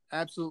better.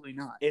 Absolutely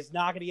not. It's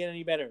not going to get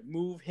any better.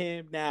 Move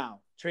him now.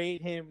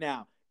 Trade him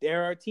now.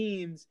 There are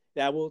teams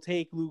that will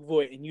take Luke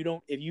Voit, and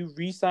if you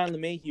re-sign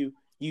LeMahieu,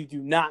 you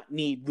do not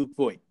need Luke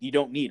Voit. You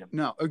don't need him.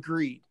 No,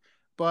 agreed.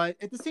 But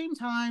at the same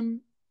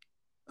time,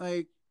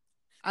 like,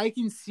 I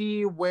can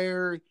see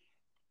where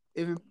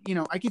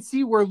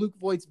Luke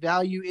Voit's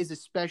value is,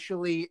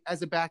 especially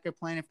as a backup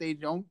plan if they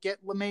don't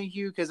get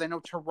LeMahieu, because I know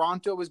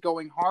Toronto is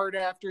going hard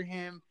after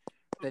him.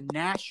 The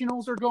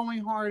Nationals are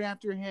going hard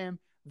after him.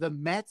 The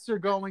Mets are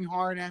going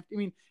hard after. I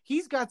mean,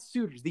 he's got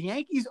suitors. The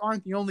Yankees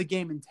aren't the only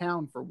game in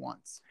town for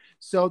once.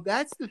 So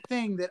that's the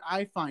thing that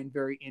I find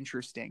very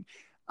interesting.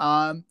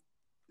 The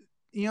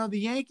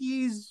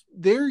Yankees,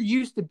 they're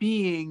used to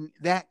being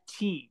that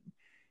team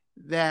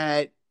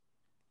that,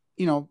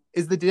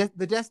 is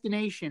the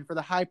destination for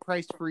the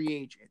high-priced free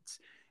agents.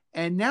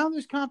 And now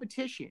there's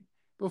competition.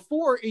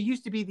 Before, it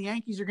used to be the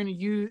Yankees are going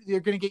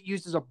to get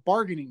used as a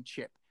bargaining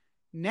chip.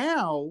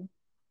 Now,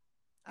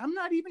 I'm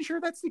not even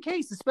sure that's the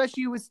case,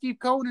 especially with Steve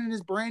Cohen and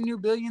his brand new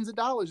billions of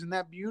dollars and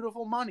that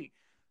beautiful money.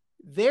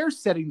 They're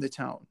setting the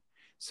tone.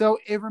 So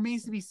it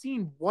remains to be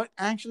seen what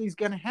actually is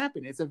going to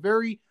happen. It's a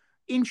very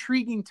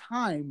intriguing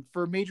time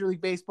for Major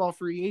League Baseball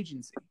free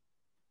agency.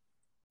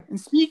 And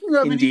speaking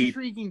of an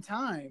intriguing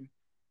time,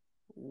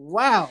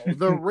 wow,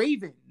 the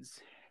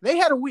Ravens, they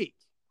had a week.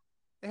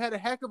 They had a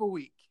heck of a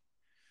week.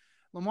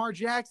 Lamar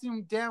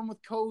Jackson down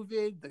with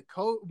COVID.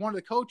 One of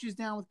the coaches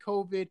down with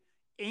COVID.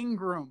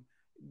 Ingram,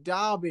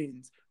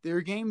 Dobbins.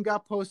 Their game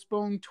got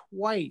postponed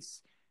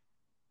twice.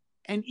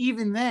 And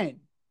even then,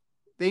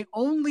 they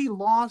only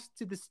lost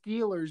to the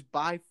Steelers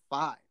by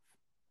 5.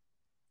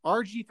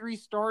 RG3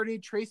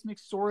 started. Trace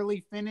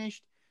McSorley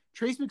finished.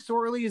 Trace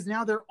McSorley is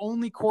now their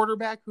only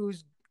quarterback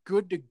who's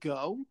good to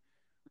go.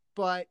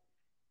 But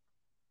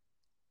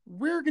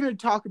we're going to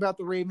talk about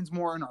the Ravens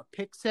more in our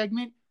pick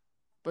segment.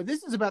 But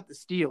this is about the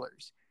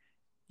Steelers.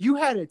 You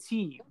had a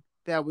team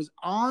that was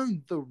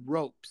on the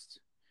ropes,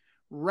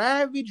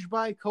 ravaged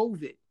by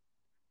COVID,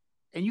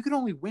 and you can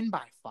only win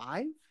by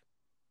 5?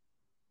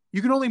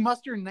 You can only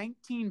muster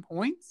 19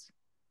 points?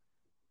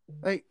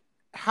 Like,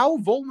 how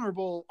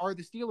vulnerable are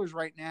the Steelers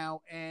right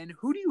now, and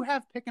who do you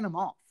have picking them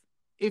off,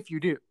 if you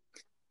do?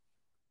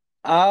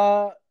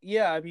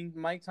 Yeah, I mean,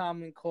 Mike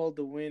Tomlin called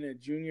the win a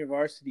junior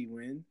varsity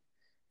win,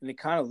 and it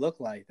kind of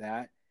looked like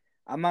that.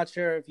 I'm not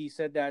sure if he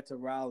said that to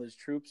rile his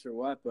troops or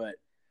what, but,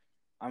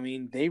 I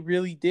mean, they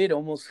really did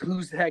almost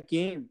lose that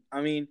game.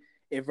 I mean,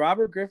 if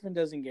Robert Griffin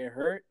doesn't get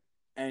hurt,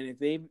 and if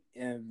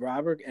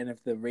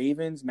the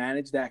Ravens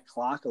manage that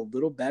clock a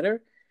little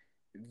better,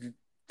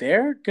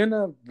 they're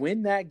gonna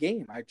win that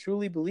game. I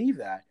truly believe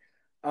that.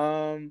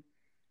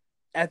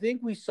 I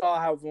think we saw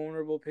how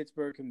vulnerable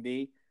Pittsburgh can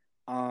be.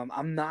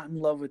 I'm not in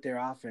love with their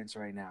offense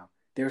right now.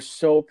 They're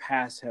so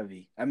pass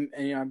heavy.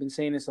 I've been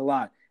saying this a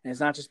lot, and it's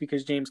not just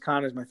because James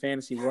Conner is my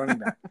fantasy running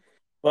back,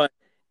 but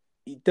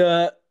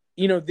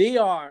they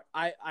are.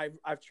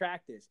 I've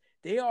tracked this.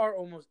 They are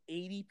almost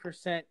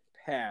 80%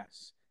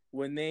 pass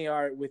when they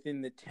are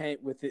within the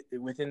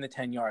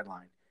 10-yard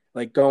line,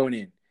 like going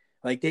in.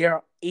 Like they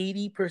are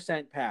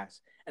 80%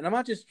 pass. And I'm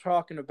not just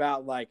talking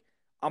about like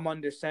I'm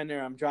under center,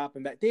 I'm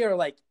dropping back. They are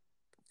like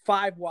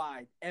 5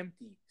 wide,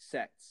 empty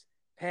sets,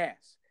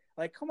 pass.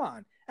 Like, come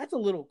on, that's a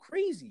little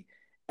crazy.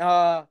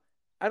 I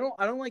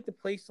don't like the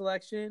play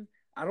selection.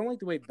 I don't like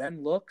the way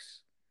Ben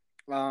looks.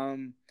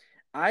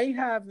 I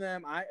have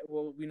them.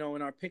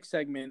 In our pick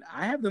segment,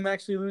 I have them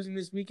actually losing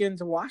this weekend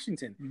to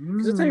Washington.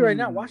 Because I'll tell you right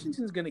now,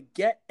 Washington's going to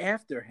get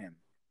after him.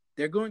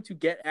 They're going to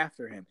get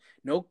after him.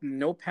 No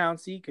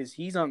Pouncey because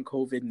he's on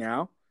COVID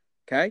now.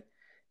 Okay,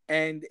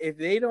 and if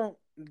they don't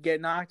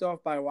get knocked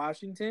off by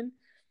Washington,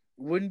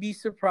 wouldn't be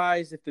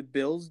surprised if the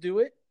Bills do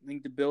it. I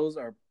think the Bills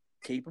are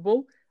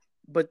capable,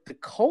 but the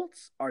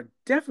Colts are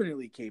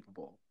definitely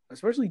capable,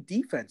 especially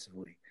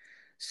defensively.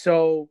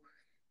 So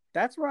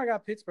that's where I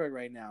got Pittsburgh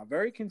right now.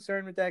 Very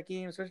concerned with that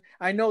game.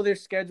 I know their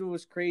schedule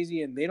was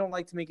crazy, and they don't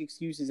like to make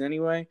excuses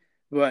anyway,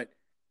 but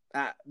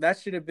that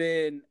should have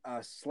been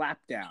a slap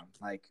down,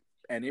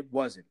 and it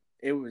wasn't.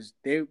 It was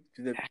the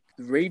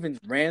Ravens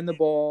ran the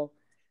ball.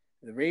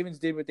 The Ravens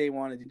did what they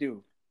wanted to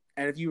do.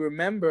 And if you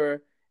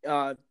remember,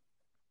 the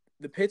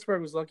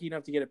Pittsburgh was lucky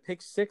enough to get a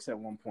pick 6 at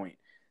one point.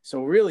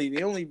 So really,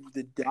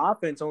 the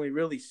offense only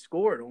really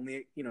scored,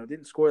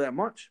 didn't score that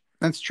much.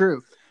 That's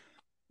true.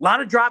 A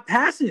lot of drop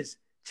passes.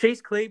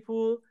 Chase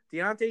Claypool,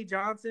 Deontay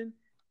Johnson,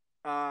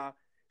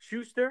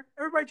 Schuster,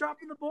 everybody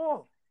dropping the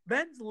ball.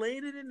 Ben's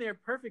laid it in there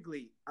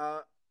perfectly.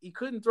 He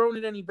couldn't throw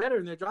it any better,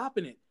 and they're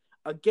dropping it.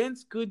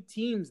 Against good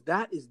teams,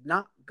 that is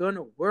not going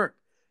to work.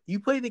 You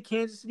play the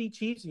Kansas City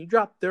Chiefs and you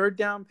drop third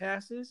down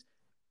passes,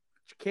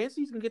 Kansas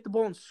City's going to get the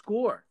ball and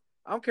score.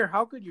 I don't care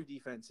how good your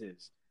defense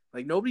is.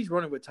 Like, nobody's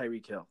running with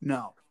Tyreek Hill.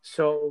 No.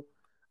 So,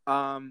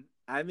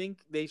 I think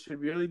they should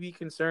really be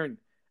concerned.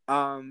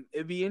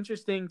 It'd be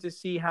interesting to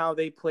see how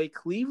they play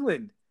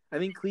Cleveland. I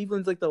think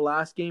Cleveland's like the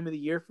last game of the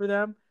year for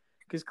them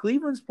because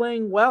Cleveland's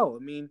playing well.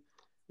 I mean,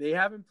 they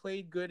haven't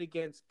played good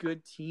against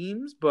good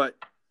teams, but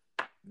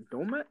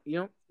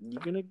you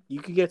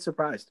could get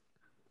surprised.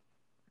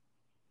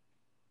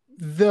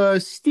 The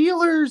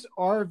Steelers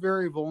are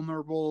very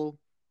vulnerable,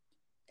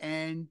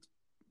 and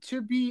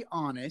to be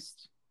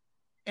honest,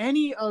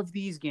 any of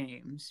these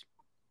games,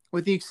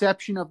 with the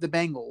exception of the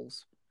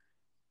Bengals,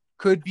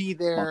 could be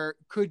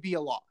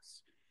a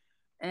loss.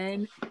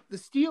 And the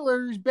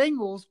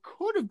Steelers-Bengals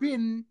could have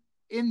been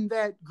in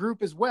that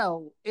group as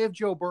well if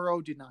Joe Burrow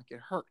did not get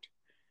hurt.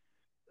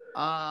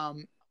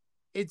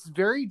 It's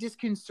very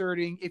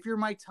disconcerting. If you're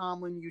Mike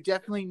Tomlin, you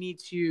definitely need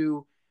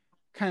to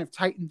kind of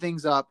tighten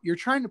things up. You're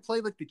trying to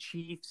play like the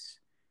Chiefs.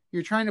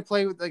 You're trying to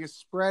play with like a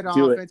spread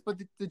offense, but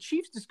the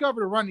Chiefs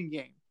discovered a running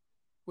game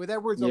with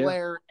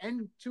Edwards-Helaire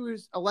and to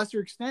a lesser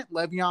extent,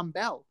 Le'Veon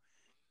Bell.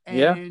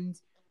 And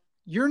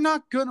you're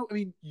not going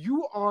to,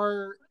 you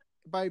are,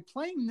 by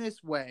playing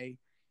this way,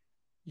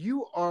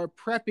 you are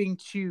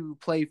prepping to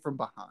play from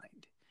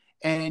behind.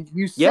 And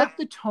you set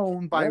the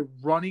tone by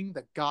running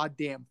the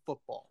goddamn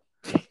football.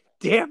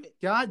 Damn it.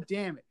 God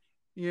damn it.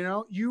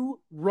 You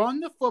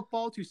run the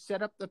football to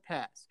set up the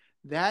pass.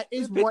 That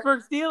is the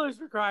Pittsburgh Steelers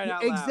for crying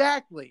out loud.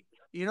 Exactly.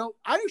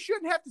 I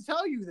shouldn't have to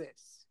tell you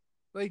this.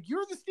 Like,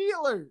 you're the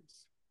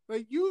Steelers.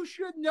 Like, you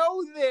should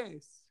know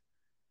this.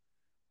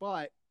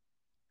 But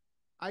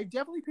I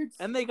definitely could.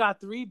 And they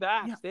got 3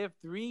 backs. Yeah. They have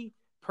 3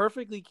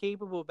 perfectly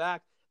capable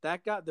backs.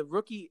 The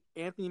rookie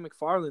Anthony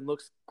McFarland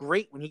looks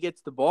great when he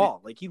gets the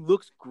ball. Like, he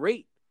looks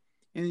great.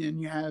 and then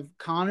you have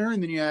Connor,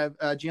 and then you have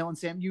Jalen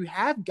Sam. You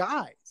have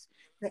guys.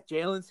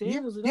 Jalen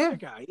Sam was another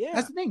guy. Yeah,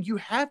 that's the thing. You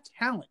have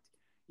talent.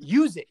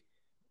 Use it.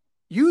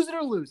 Use it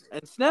or lose it.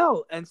 And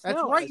Snell. That's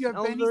right. You have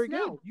Snell's Benny very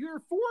Snell. good. You're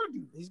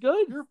 40. He's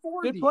good. You're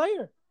 40. Good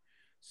player.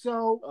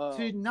 So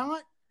to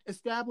not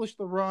establish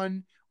the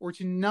run or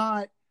to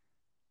not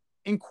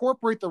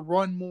incorporate the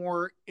run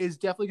more is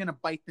definitely going to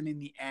bite them in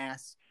the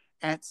ass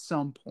at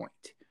some point.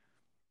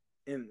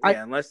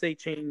 Unless they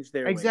change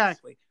their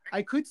exactly. ways.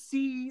 I could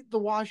see the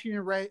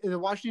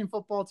Washington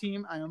football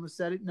team. I almost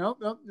said it. No,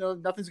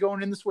 nothing's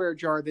going in the swear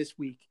jar this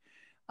week.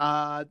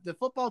 The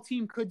football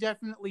team could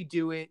definitely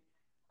do it.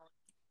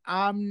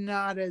 I'm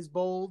not as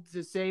bold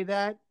to say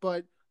that,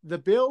 but the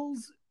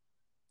Bills,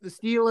 the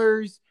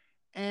Steelers,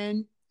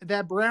 and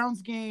that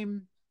Browns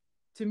game,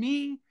 to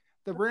me,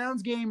 the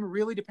Browns game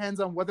really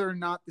depends on whether or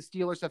not the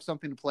Steelers have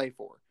something to play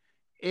for.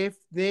 If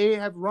they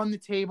have run the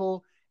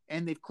table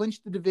and they've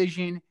clinched the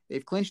division,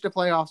 they've clinched a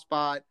playoff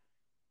spot,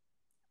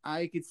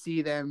 I could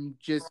see them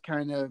just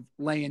kind of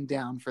laying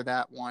down for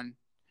that one.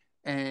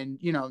 And,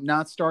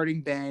 not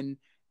starting Ben,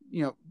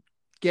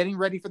 getting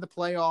ready for the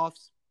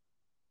playoffs.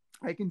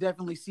 I can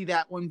definitely see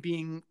that one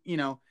being,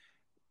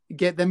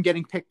 get them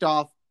getting picked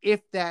off if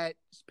that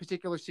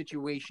particular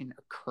situation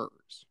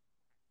occurs.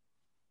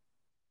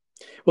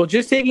 Well,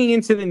 just taking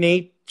into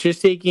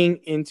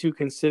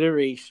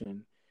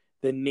consideration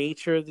the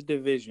nature of the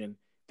division,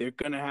 they're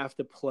going to have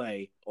to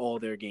play all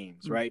their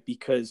games, right?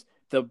 Because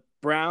the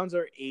Browns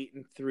are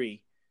 8-3,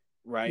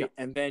 right? Yeah.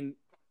 And then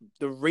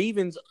the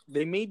Ravens,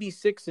 they may be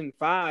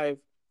 6-5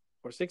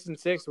 or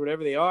 6-6,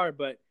 whatever they are,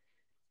 but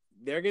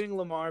they're getting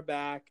Lamar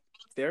back.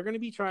 They're going to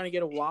be trying to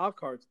get a wild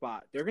card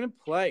spot. They're going to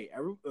play.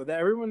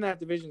 Everyone in that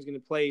division is going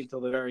to play until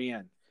the very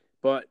end.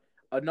 But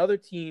another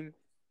team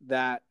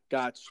that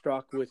got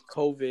struck with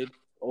COVID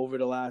over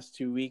the last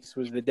 2 weeks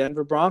was the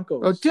Denver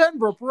Broncos. Oh,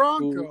 Denver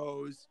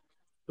Broncos.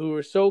 Who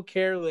were so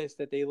careless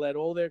that they let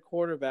all their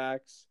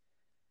quarterbacks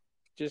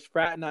just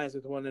fraternize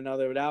with one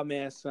another without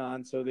masks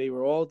on, so they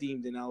were all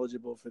deemed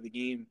ineligible for the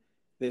game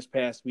this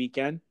past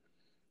weekend.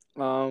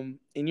 In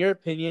your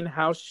opinion,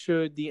 how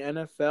should the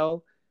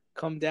NFL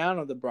come down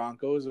on the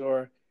Broncos,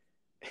 or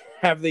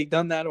have they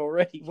done that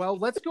already? Well,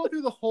 let's go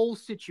through the whole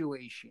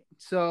situation.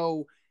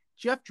 So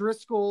Jeff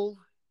Driscoll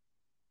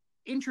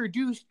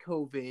introduced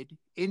COVID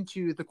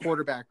into the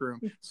quarterback room.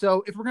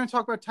 So if we're going to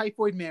talk about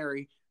Typhoid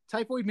Mary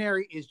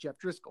is Jeff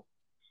Driscoll.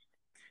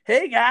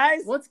 Hey,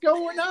 guys. What's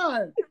going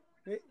on?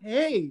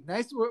 Hey,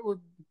 nice.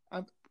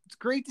 It's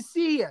great to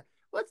see you.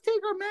 Let's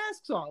take our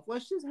masks off.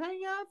 Let's just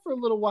hang out for a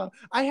little while.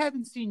 I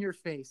haven't seen your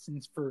face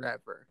since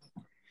forever.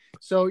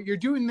 So you're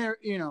doing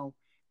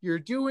you're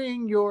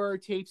doing your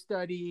tape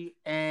study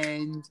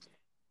and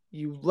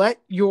you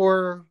let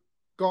your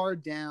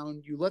guard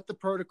down. You let the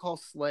protocol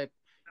slip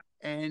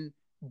and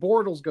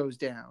Bortles goes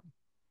down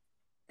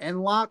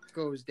and Locke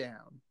goes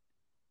down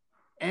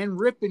and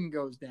Rippon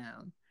goes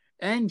down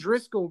and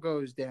Driscoll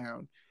goes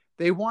down.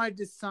 They wanted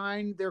to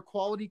sign their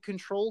quality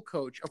control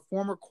coach, a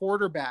former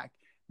quarterback,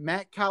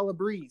 Matt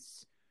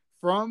Calabrese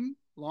from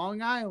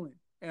Long Island.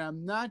 And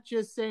I'm not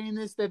just saying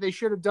this that they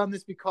should have done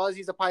this because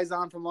he's a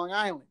Paisan from Long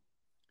Island.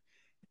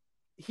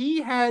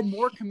 He had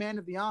more command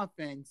of the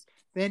offense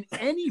than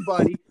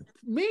anybody,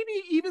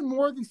 maybe even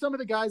more than some of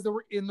the guys that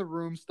were in the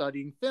room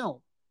studying film.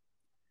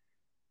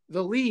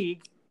 The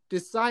league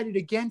decided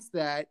against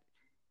that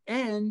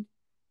and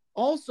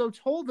also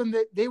told them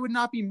that they would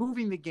not be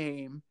moving the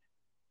game,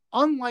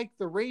 unlike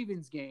the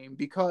Ravens game,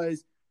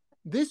 because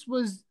this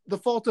was the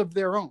fault of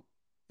their own.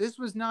 This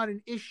was not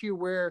an issue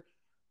where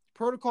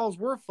protocols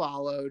were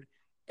followed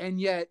and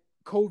yet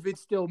COVID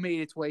still made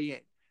its way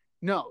in.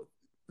 No,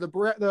 the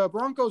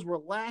Broncos were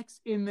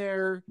lax in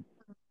their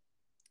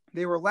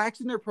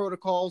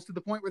protocols to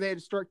the point where they had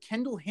to start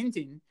Kendall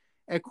Hinton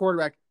at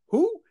quarterback.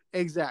 Who?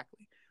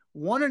 Exactly.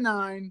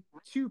 1-9,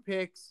 2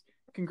 picks.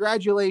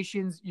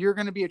 Congratulations. You're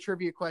going to be a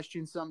trivia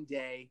question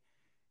someday.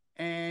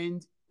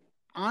 And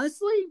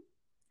honestly,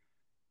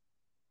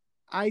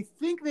 I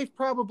think they've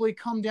probably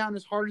come down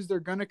as hard as they're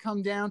going to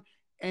come down.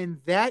 And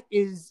that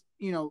is,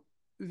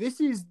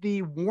 this is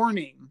the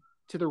warning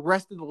to the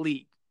rest of the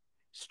league.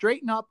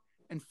 Straighten up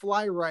and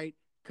fly right,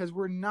 because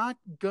we're not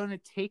going to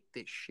take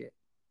this shit.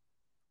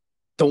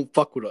 Don't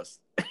fuck with us.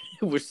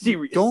 We're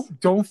serious.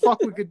 Don't fuck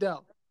with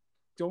Goodell.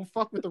 Don't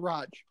fuck with the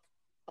Raj.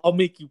 I'll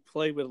make you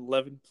play with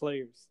 11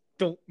 players.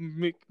 Don't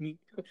make me.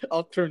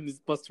 I'll turn this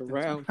bus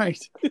around.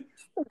 That's right.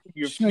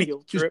 Your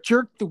just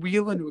jerk the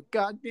wheel into a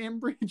goddamn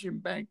bridge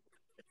and bang.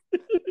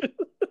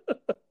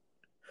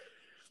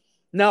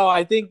 No,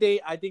 I think they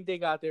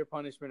got their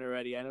punishment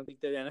already. I don't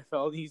think that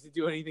NFL needs to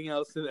do anything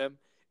else to them.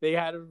 They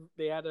had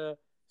to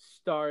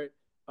start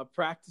a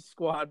practice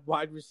squad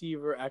wide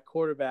receiver at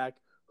quarterback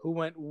who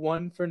went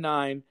 1 for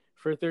 9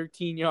 for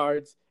 13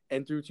 yards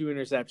and threw 2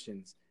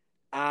 interceptions.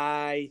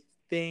 I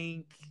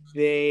think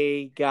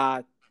they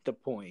got the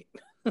point.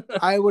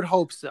 I would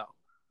hope so.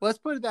 Let's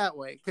put it that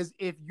way, because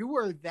if you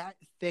are that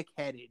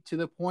thick-headed to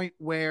the point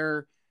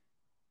where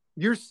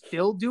you're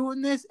still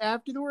doing this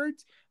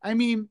afterwards, I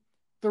mean,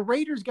 the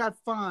Raiders got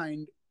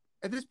fined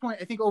at this point,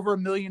 I think over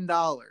 $1 million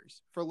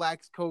for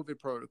lax COVID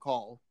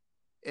protocol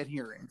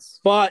adherence.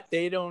 But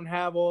they don't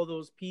have all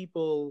those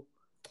people,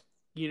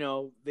 they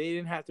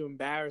didn't have to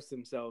embarrass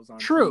themselves on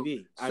True.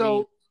 TV. So, I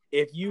mean,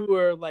 if you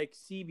were like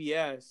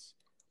CBS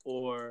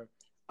or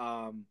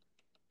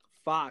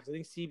Fox, I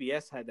think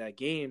CBS had that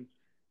game,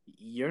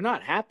 you're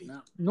not happy.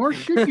 No, nor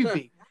should you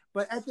be.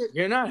 But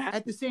you're not happy.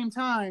 At the same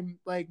time,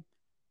 like,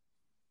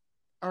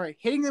 all right,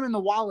 hitting them in the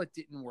wallet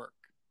didn't work.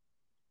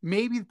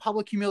 Maybe the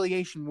public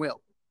humiliation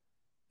will.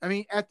 I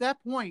mean, at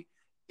that point,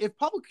 if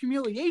public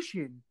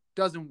humiliation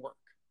doesn't work,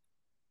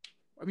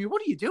 I mean,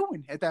 what are you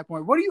doing at that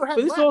point? What do you have?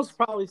 But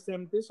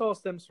this all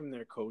stems from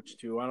their coach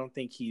too. I don't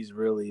think he's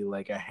really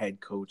like a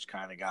head coach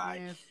kind of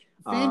guy. Yeah.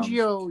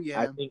 Fangio,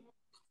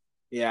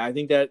 I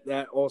think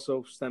that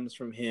also stems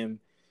from him.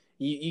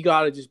 You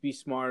got to just be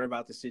smart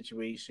about the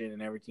situation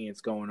and everything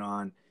that's going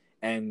on.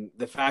 And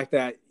the fact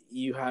that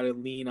you had to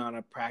lean on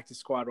a practice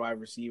squad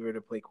wide receiver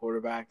to play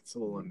quarterback, it's a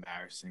little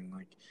embarrassing.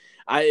 Like,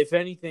 if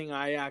anything,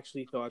 I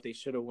actually thought they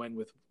should have went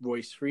with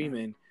Royce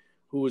Freeman,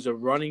 who was a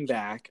running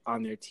back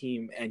on their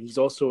team, and he's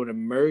also an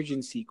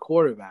emergency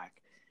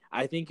quarterback.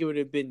 I think it would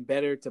have been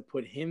better to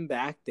put him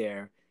back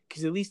there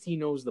because at least he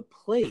knows the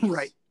plays.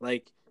 Right.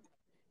 Like,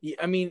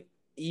 I mean,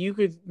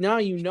 now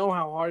you know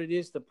how hard it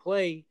is to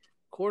play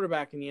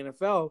quarterback in the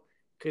NFL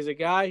because a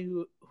guy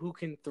who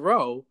can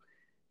throw,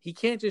 he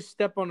can't just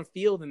step on the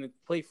field and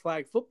play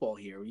flag football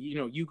here.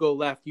 You go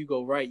left, you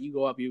go right, you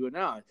go up, you go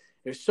down.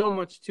 There's so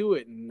much to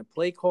it, and the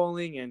play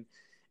calling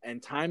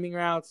and timing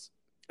routes.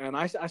 And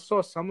I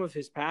saw some of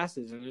his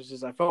passes,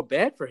 and I felt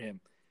bad for him.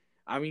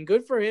 I mean,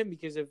 good for him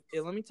because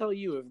let me tell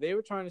you, if they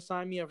were trying to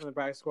sign me up from the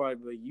practice squad,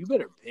 I'd be like, you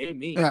better pay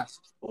me. Yeah.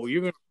 Or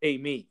you're going to pay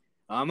me.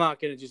 I'm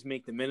not going to just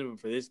make the minimum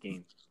for this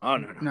game. Oh,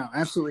 no. No,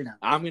 absolutely not.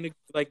 I'm going to,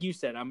 like you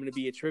said, I'm going to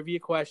be a trivia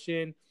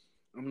question.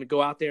 I'm going to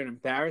go out there and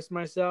embarrass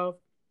myself.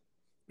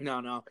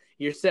 No.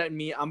 You're setting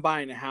me. I'm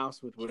buying a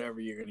house with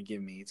whatever you're going to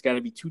give me. It's got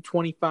to be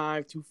 $225,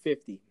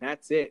 $250.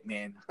 That's it,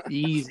 man.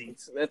 Easy.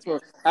 That's where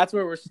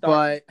we're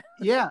starting.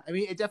 But yeah, I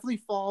mean, it definitely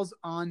falls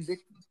on Vic.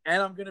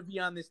 And I'm going to be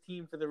on this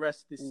team for the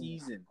rest of the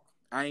season.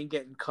 I ain't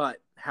getting cut.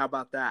 How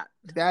about that?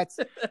 That's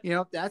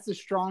a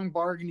strong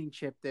bargaining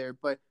chip there.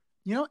 But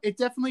it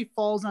definitely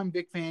falls on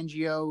Vic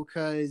Fangio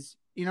because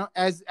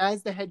as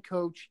the head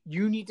coach,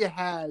 you need to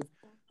have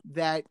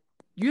that.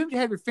 You have to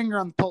have your finger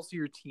on the pulse of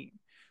your team.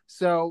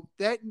 So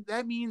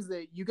that means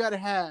that you got to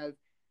have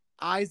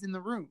eyes in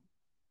the room.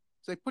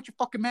 It's like, put your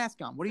fucking mask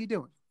on. What are you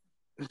doing?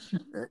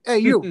 Hey,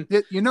 you,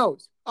 your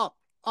nose up.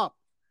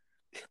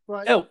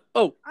 But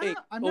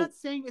I'm not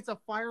saying it's a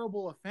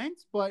fireable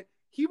offense, but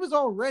he was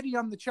already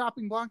on the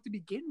chopping block to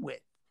begin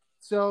with.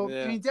 So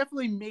yeah. I mean, it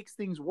definitely makes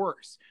things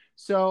worse.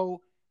 So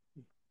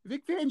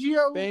Vic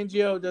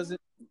Fangio doesn't.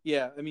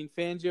 Yeah, I mean,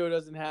 Fangio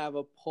doesn't have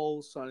a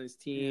pulse on his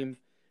team,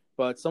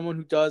 but someone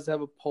who does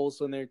have a pulse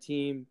on their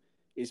team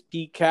is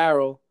Pete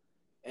Carroll,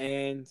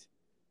 and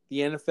the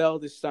NFL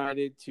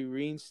decided to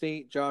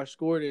reinstate Josh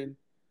Gordon,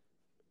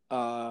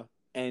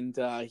 and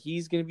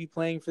he's going to be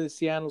playing for the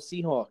Seattle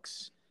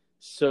Seahawks.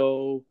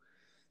 So,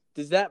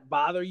 does that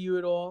bother you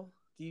at all?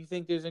 Do you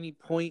think there's any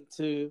point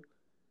to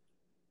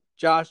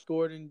Josh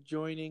Gordon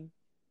joining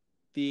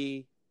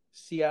the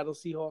Seattle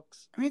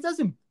Seahawks? I mean, it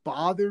doesn't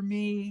bother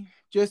me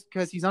just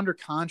because he's under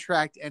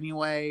contract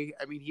anyway.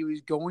 I mean, he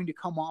was going to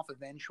come off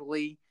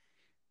eventually.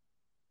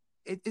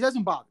 It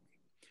doesn't bother me.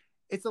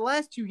 It's the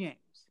last 2 games.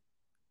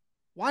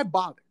 Why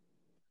bother?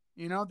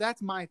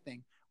 That's my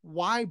thing.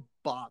 Why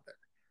bother?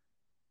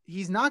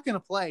 He's not going to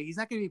play. He's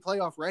not going to be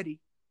playoff ready.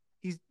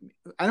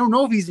 I don't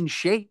know if he's in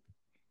shape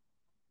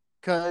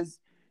because,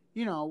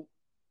 I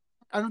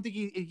don't think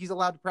he's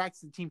allowed to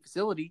practice at the team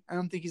facility. I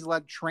don't think he's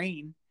allowed to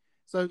train.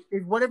 So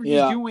whatever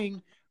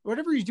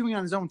he's doing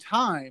on his own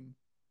time,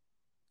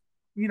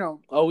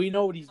 Oh, we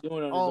know what he's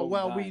doing on his own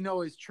time. We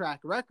know his track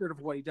record of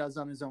what he does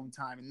on his own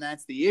time, and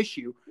that's the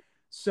issue.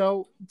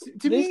 So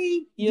to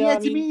me,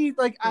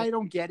 like, I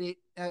don't get it.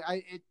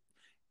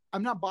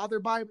 I'm not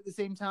bothered by it, but at the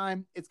same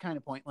time, it's kind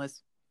of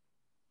pointless.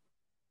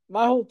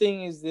 My whole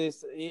thing is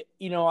this,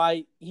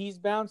 he's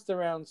bounced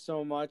around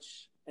so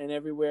much, and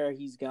everywhere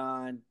he's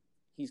gone,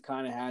 he's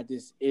kind of had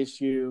this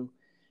issue.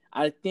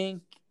 I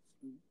think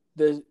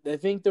the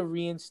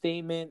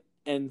reinstatement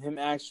and him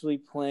actually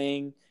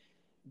playing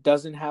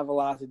doesn't have a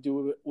lot to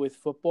do with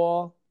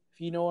football,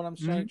 if you know what I'm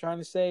trying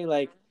to say.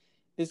 Like,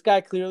 this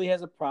guy clearly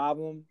has a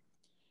problem,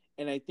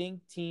 and I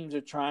think teams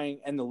are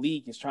trying, and the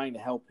league is trying to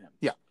help him.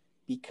 Yeah.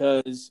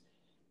 Because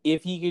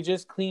if he could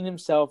just clean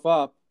himself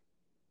up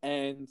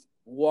and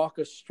walk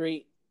a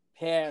straight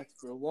path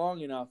for long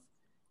enough,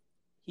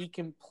 he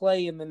can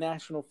play in the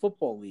National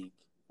Football League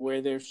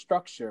where there's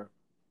structure,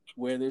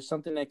 where there's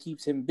something that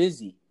keeps him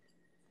busy.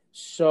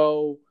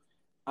 So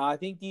I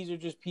think these are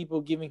just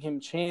people giving him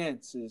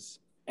chances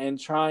and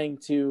trying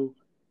to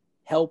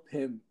help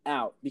him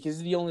out because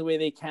it's the only way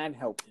they can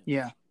help him.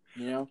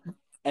 Yeah.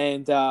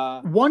 And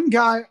one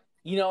guy,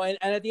 and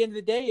at the end of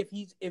the day, if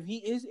he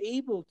is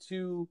able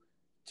to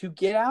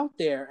get out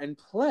there and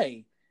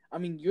play, I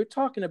mean, you're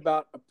talking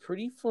about a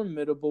pretty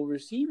formidable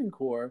receiving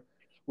core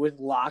with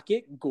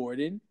Lockett,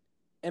 Gordon,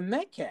 and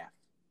Metcalf.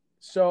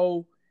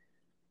 So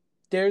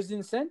there's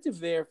incentive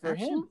there for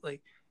him.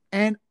 Absolutely.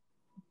 And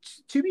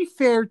to be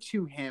fair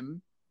to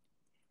him,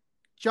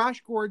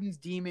 Josh Gordon's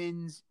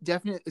demons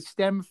definitely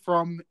stem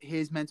from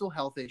his mental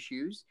health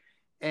issues.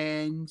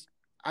 And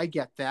I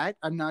get that.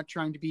 I'm not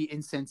trying to be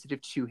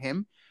insensitive to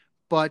him.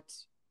 But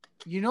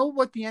you know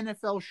what the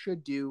NFL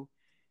should do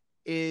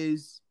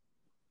is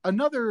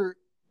another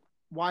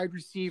wide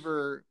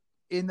receiver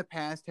in the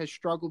past has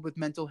struggled with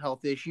mental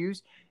health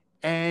issues,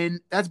 and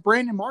that's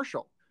Brandon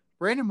Marshall.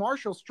 Brandon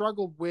Marshall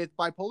struggled with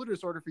bipolar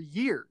disorder for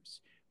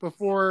years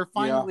before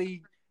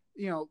finally,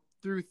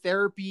 through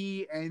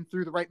therapy and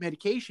through the right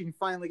medication,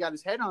 finally got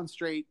his head on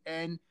straight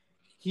and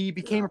he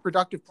became a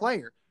productive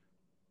player.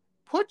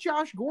 Put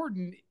Josh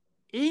Gordon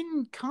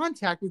in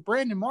contact with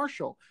Brandon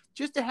Marshall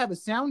just to have a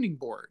sounding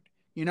board,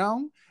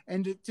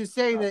 and to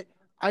say that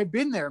I've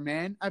been there,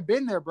 man. I've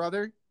been there,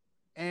 brother.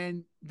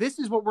 And this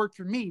is what worked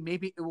for me.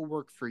 Maybe it will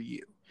work for you.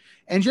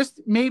 And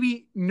just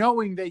maybe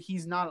knowing that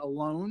he's not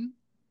alone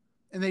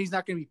and that he's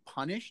not going to be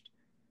punished,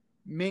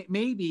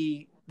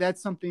 maybe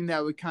that's something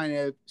that would kind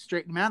of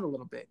straighten him out a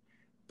little bit.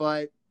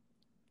 But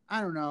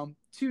I don't know.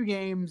 2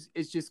 games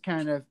is just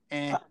kind of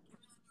eh.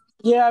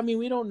 Yeah, I mean,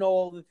 we don't know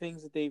all the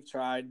things that they've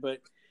tried,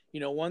 but,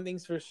 one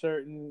thing's for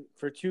certain.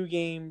 For 2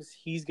 games,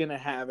 he's going to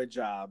have a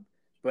job.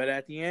 But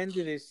at the end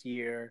of this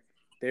year,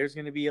 there's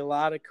going to be a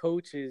lot of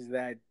coaches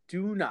that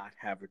do not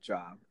have a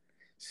job.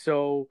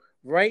 So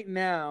right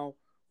now,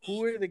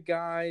 who are the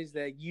guys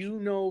that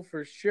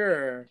for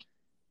sure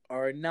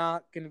are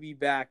not going to be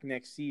back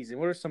next season?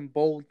 What are some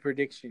bold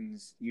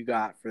predictions you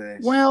got for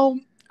this? Well,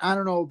 I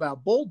don't know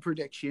about bold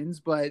predictions,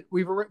 but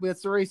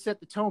let's already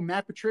set the tone.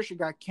 Matt Patricia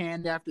got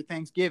canned after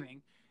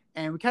Thanksgiving,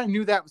 and we kind of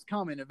knew that was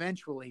coming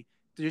eventually.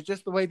 There's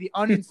just the way the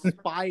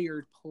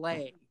uninspired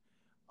play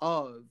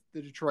of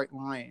the Detroit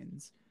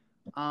Lions.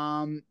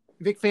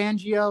 Vic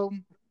Fangio,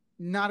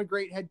 not a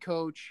great head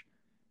coach,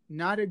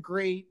 not a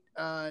great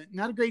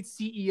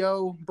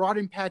CEO. Brought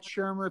in Pat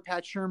Shurmur.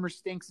 Pat Shurmur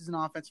stinks as an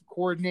offensive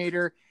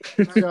coordinator.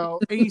 So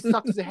and he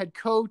sucks as a head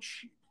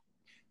coach.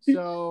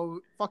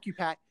 So fuck you,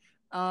 Pat.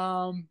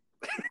 So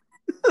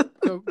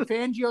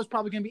Fangio's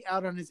probably going to be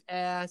out on his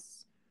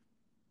ass.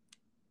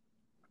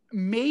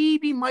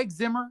 Maybe Mike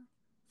Zimmer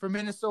for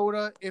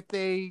Minnesota if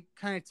they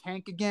kind of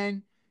tank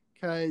again,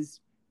 because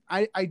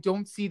I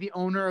don't see the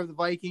owner of the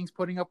Vikings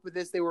putting up with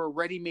this. They were a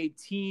ready-made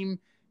team.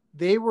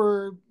 They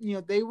were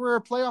a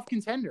playoff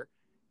contender,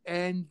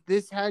 and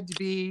this had to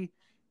be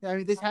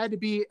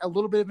a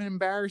little bit of an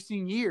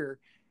embarrassing year.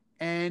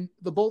 And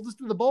the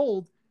boldest of the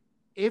bold,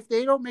 if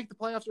they don't make the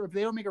playoffs or if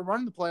they don't make a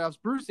run in the playoffs,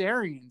 Bruce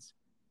Arians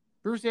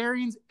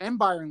and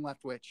Byron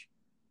Leftwich,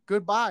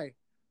 goodbye,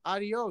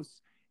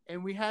 adios.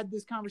 And we had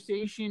this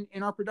conversation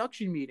in our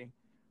production meeting.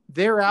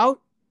 They're out,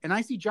 and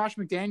I see Josh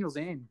McDaniels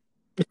in.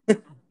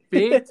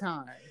 Big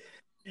time.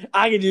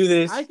 I can do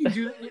this. I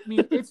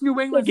mean, it's New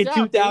England like a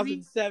South,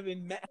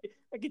 2007,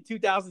 like a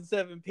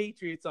 2007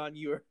 Patriots on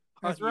you.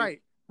 That's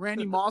right.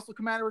 Randy Moss will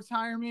come out of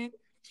retirement.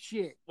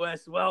 Shit.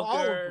 Wes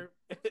Welker.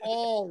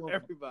 All of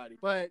everybody.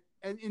 But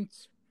and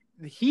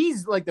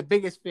he's like the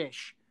biggest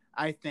fish,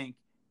 I think,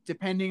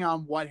 depending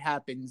on what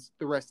happens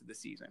the rest of the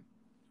season.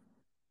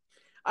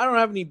 I don't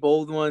have any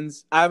bold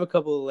ones. I have a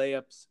couple of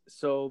layups.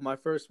 So my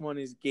first one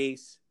is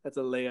Gase. That's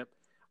a layup.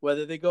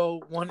 Whether they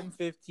go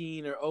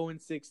 1-15 or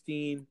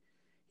 0-16,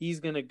 he's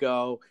gonna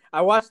go.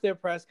 I watched their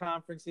press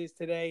conferences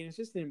today, and it's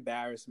just an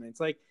embarrassment. It's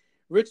like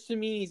Rich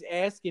Cimini's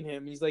asking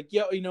him. He's like,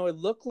 "Yo, it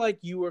looked like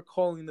you were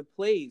calling the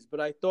plays,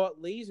 but I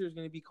thought Lazer's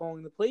gonna be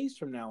calling the plays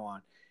from now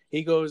on."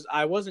 He goes,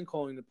 "I wasn't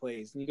calling the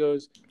plays," and he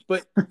goes,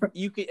 "But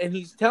you could." And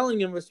he's telling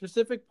him a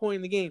specific point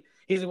in the game.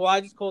 He's like, "Well, I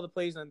just called the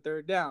plays on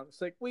 3rd down."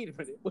 It's like, wait a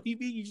minute, what do you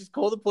mean you just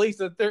call the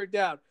plays on 3rd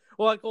down?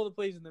 Well, I call the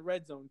plays in the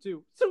red zone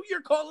too. So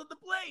you're calling the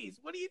plays.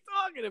 What are you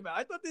talking about?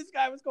 I thought this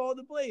guy was calling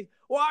the plays.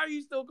 Why are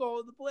you still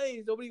calling the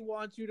plays? Nobody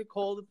wants you to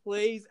call the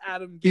plays,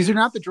 Adam Gase. These are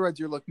not the droids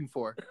you're looking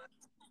for.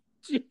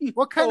 Jeez.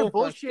 What kind of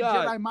bullshit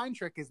Jedi mind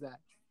trick is that?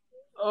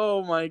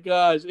 Oh my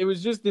gosh. It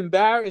was just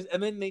embarrassing.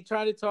 And then they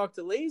tried to talk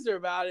to Laser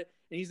about it.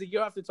 And he's like, "You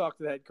have to talk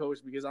to the head coach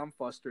because I'm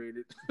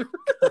frustrated."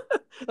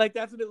 Like,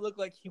 that's what it looked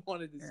like he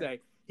wanted to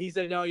say. He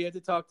said, "No, you have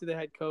to talk to the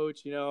head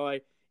coach.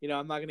 I'm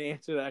not going to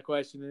answer that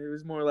question." And it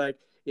was more like,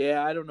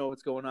 "Yeah, I don't know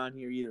what's going on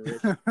here either,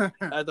 Rich."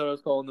 I thought I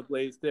was calling the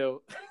plays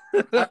too.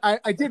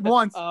 I did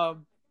once. I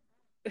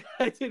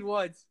did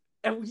once.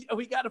 And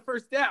we got a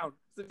first down.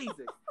 It's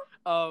amazing.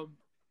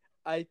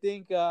 I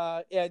think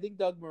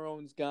Doug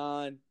Marone's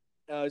gone.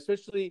 I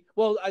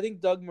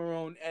think Doug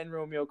Marone and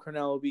Romeo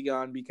Crennel will be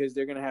gone because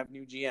they're going to have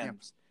new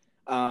GMs.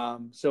 Yeah.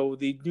 So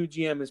the new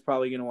GM is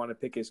probably going to want to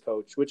pick his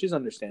coach, which is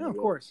understandable. No,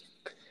 of course.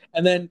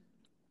 And then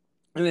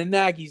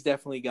Nagy's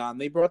definitely gone.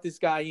 They brought this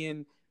guy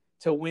in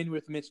to win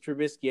with Mitch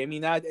Trubisky. I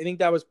mean, I think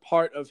that was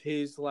part of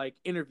his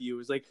interview. It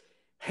was like,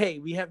 "Hey,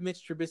 we have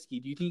Mitch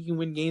Trubisky. Do you think you can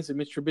win games with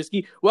Mitch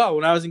Trubisky?" Well,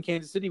 when I was in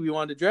Kansas City, we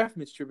wanted to draft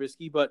Mitch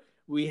Trubisky, but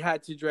we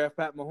had to draft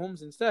Pat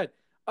Mahomes instead.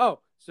 oh,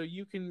 so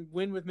you can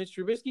win with Mitch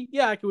Trubisky?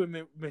 Yeah, I can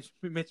win with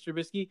Mitch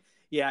Trubisky.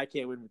 Yeah, I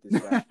can't win with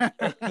this guy.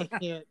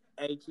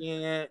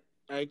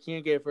 I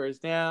can't get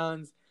first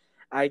downs.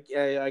 I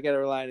got to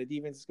rely on the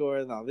defense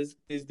score. No, this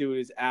dude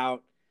is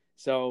out.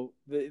 So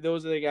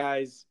those are the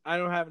guys. I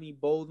don't have any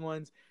bold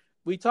ones.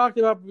 We talked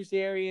about Bruce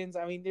Arians.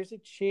 I mean, there's a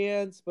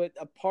chance, but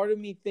a part of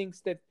me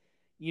thinks that,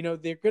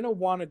 they're going to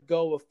want to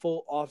go a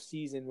full off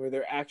season where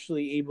they're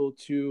actually able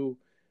to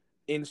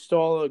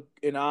install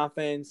an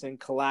offense and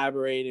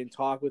collaborate and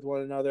talk with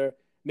one another.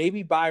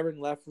 Maybe Byron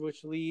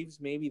Leftwich leaves.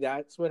 Maybe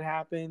that's what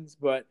happens.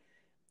 But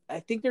I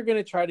think they're going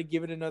to try to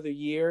give it another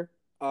year,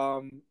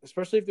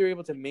 especially if they're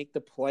able to make the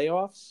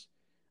playoffs.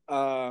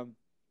 It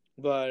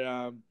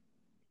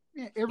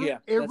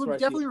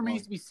definitely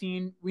remains to be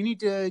seen. We need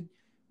to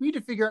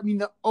figure out. I mean,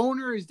 the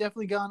owner has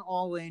definitely gone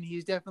all in.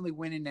 He's definitely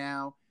winning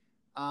now.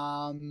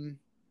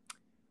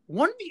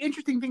 One of the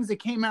interesting things that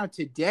came out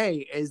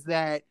today is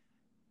that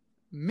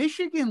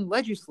Michigan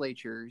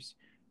legislatures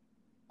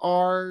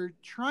are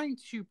trying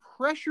to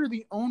pressure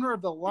the owner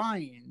of the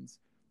Lions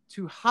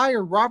to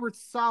hire Robert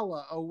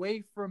Saleh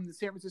away from the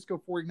San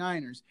Francisco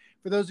 49ers.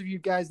 For those of you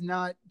guys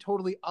not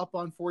totally up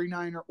on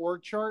 49er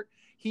org chart,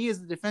 he is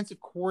the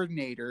defensive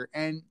coordinator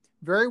and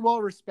very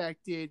well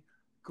respected,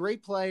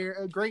 great player,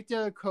 a great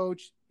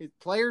coach. His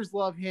players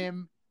love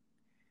him.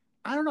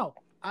 I don't know.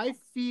 I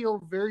feel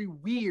very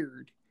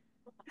weird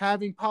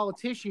having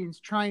politicians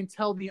try and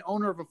tell the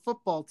owner of a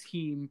football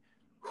team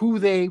who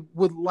they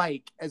would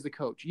like as a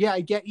coach. Yeah,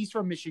 I get he's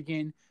from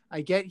Michigan.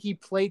 I get he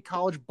played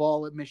college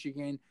ball at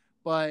Michigan.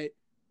 But,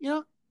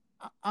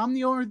 I'm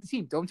the owner of the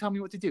team. Don't tell me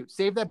what to do.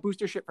 Save that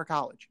booster ship for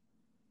college.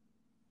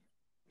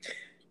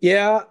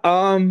 Yeah,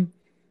 I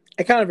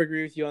kind of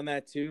agree with you on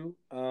that too.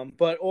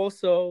 But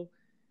also,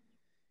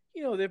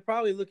 they're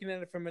probably looking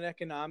at it from an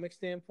economic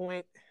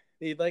standpoint.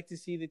 They'd like to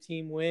see the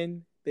team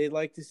win. They'd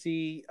like to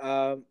see,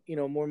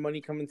 more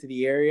money come into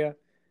the area.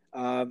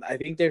 I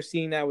think they're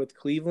seeing that with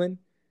Cleveland.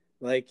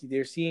 Like,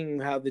 they're seeing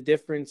how the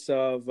difference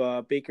of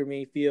Baker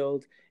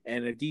Mayfield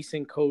and a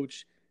decent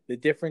coach, the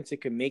difference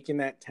it can make in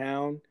that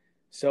town.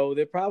 So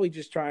they're probably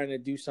just trying to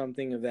do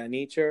something of that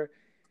nature.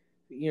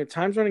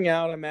 Time's running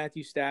out on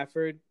Matthew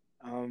Stafford,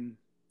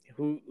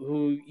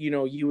 who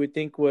you would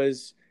think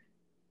was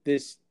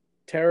this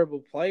terrible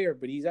player,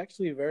 but he's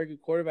actually a very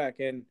good quarterback,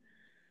 and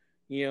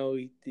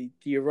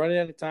you're running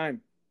out of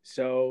time.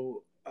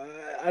 So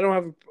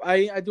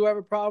I do have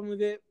a problem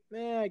with it.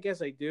 I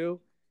guess I do.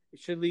 It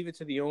should leave it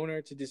to the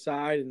owner to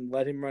decide and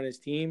let him run his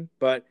team.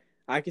 But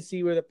I can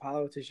see where the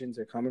politicians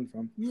are coming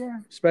from. Yeah.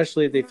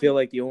 Especially if they feel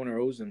like the owner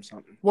owes them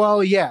something.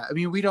 Well, yeah. I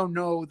mean, we don't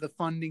know the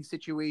funding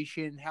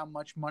situation, how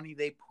much money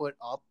they put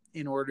up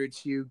in order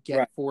to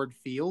get Ford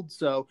Field.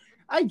 So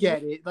I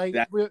get it. Like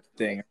that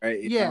thing,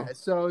 right? Yeah.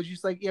 So it's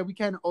just like, we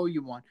kind of owe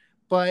you one.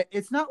 But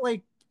it's not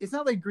like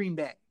Green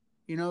Bay.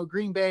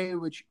 Green Bay,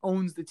 which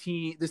owns the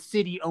team, the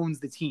city owns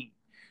the team.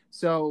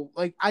 So,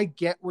 like, I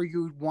get where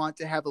you would want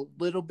to have a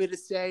little bit of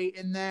say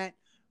in that,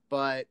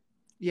 but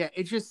yeah,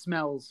 it just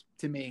smells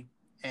to me.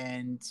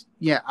 And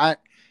yeah, I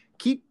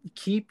keep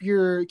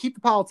the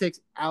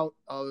politics out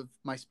of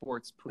my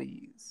sports,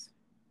 please,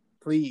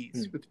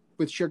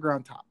 with sugar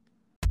on top.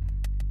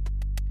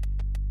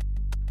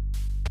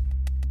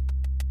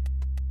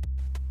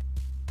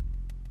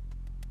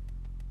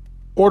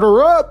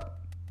 Order up.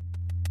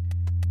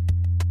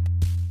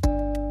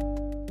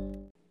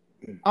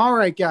 All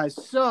right, guys.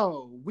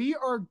 So we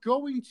are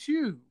going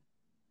to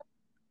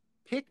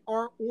pick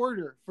our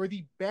order for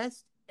the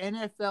best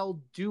NFL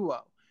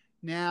duo.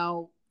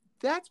 Now,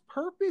 that's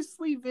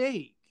purposely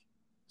vague.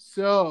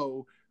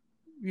 So,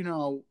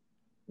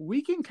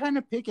 we can kind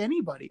of pick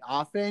anybody.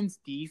 Offense,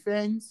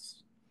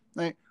 defense.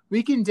 Like,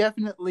 we can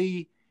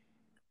definitely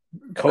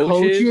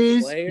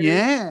coaches. Players.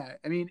 Yeah.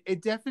 I mean,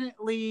 it's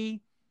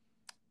definitely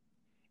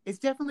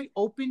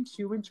open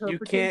to interpretation.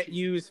 You can't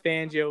use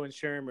Fangio and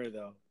Shermer,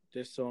 though.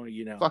 Just so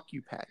you know. Fuck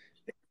you, Pat.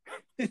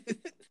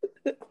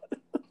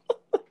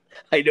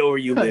 I know where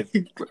you live.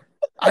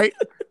 I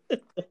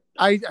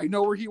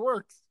know where he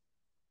works.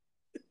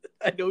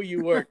 I know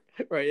you work.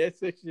 Right.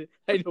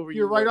 I know where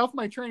You're you right work. Off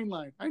my train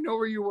line. I know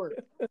where you work.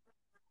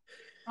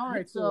 All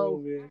right.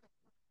 So,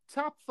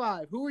 top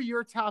 5. Who are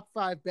your top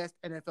 5 best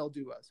NFL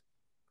duos?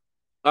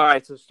 All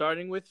right. So,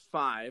 starting with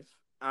 5,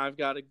 I've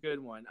got a good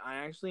one. I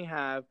actually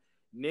have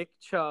Nick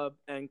Chubb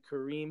and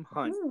Kareem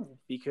Hunt,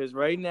 because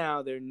right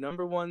now they're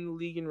number 1 in the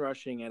league in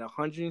rushing at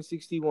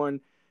 161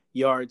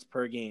 yards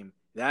per game.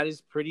 That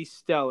is pretty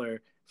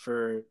stellar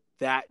for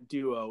that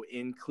duo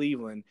in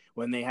Cleveland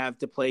when they have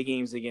to play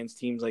games against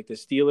teams like the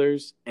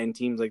Steelers and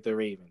teams like the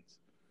Ravens.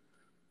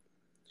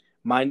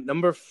 My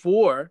number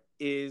 4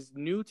 is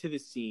new to the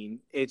scene.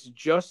 It's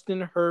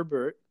Justin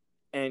Herbert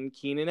and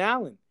Keenan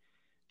Allen.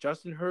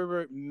 Justin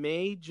Herbert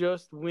may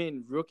just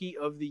win Rookie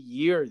of the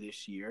Year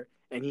this year,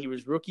 and he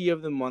was Rookie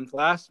of the Month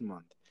last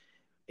month.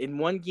 In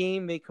one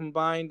game, they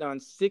combined on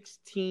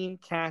 16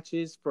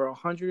 catches for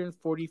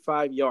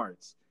 145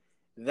 yards.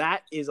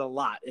 That is a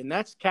lot, and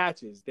that's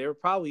catches. There were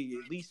probably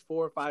at least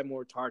 4 or 5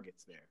 more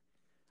targets there.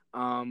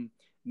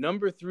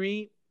 Number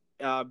 3,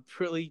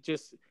 really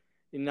just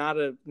not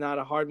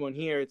a hard one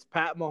here. It's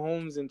Pat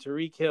Mahomes and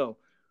Tyreek Hill,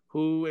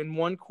 who in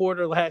one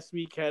quarter last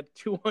week had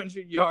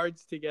 200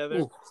 yards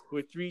together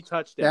with 3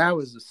 touchdowns. That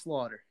was a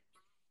slaughter.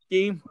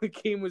 Game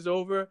was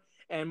over,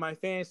 and my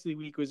fantasy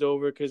week was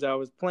over because I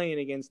was playing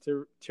against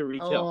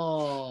Tyreek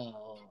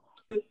Hill.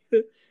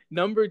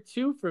 Number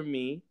 2 for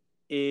me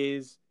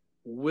is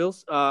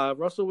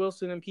Russell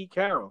Wilson and Pete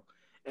Carroll.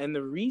 And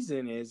the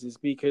reason is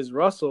because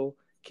Russell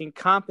can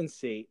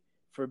compensate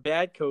for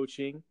bad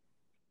coaching,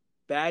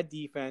 bad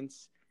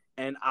defense,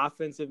 and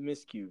offensive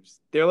miscues.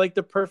 They're like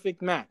the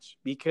perfect match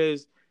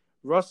because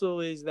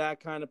Russell is that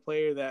kind of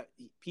player that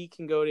Pete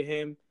can go to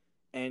him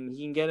and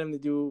he can get him to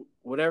do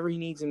whatever he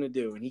needs him to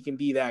do, and he can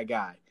be that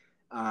guy.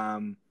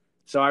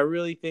 So I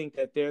really think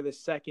that they're the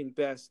second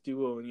best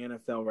duo in the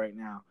NFL right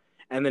now.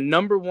 And the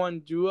number 1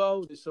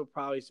 duo, this will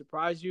probably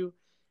surprise you,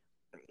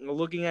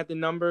 looking at the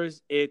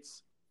numbers,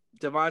 it's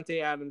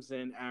Davante Adams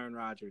and Aaron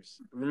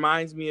Rodgers.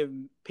 Reminds me of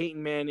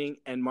Peyton Manning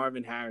and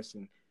Marvin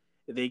Harrison.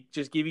 They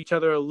just give each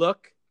other a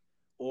look,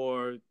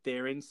 or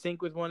they're in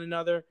sync with one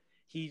another.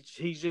 He's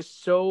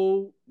just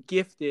so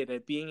gifted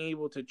at being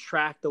able to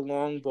track the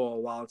long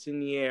ball while it's in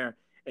the air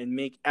and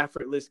make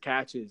effortless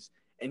catches.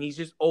 And he's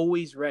just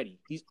always ready.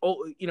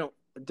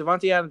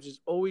 Davante Adams is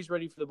always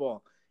ready for the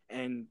ball,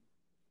 and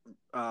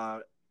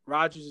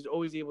Rodgers is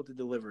always able to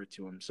deliver it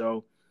to him.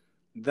 So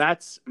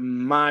that's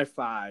my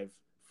 5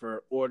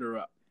 for order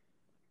up.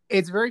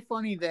 It's very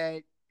funny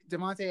that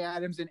Davante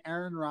Adams and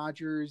Aaron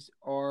Rodgers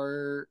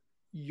are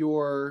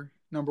your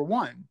number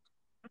 1.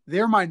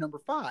 They're my number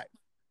 5.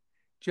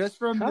 Just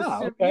from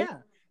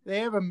they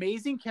have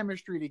amazing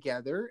chemistry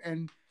together,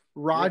 and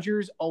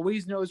Rodgers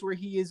always knows where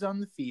he is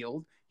on the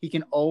field. He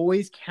can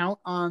always count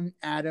on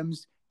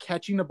Adams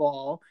catching the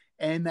ball,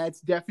 and that's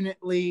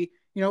definitely,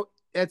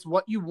 that's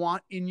what you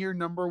want in your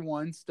number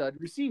 1 stud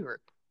receiver.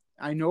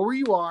 I know where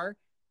you are.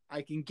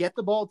 I can get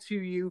the ball to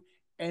you,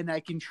 and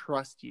I can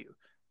trust you.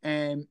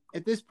 And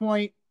at this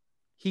point,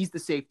 he's the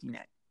safety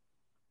net.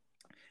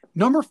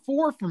 Number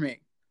 4 for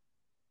me,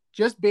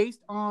 just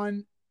based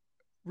on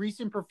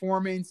recent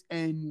performance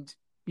and,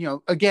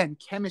 again,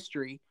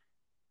 chemistry,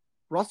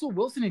 Russell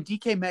Wilson and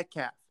DK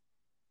Metcalf.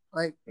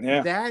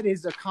 That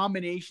is a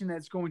combination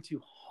that's going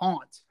to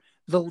haunt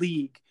the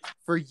league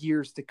for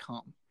years to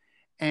come.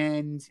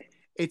 And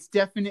it's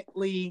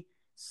definitely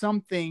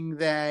something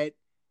that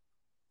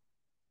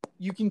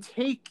you can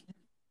take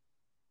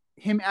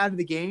him out of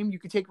the game. You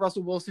can take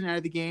Russell Wilson out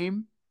of the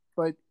game,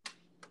 but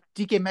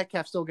DK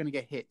Metcalf's still going to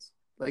get hits.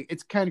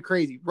 It's kind of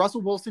crazy.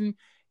 Russell Wilson,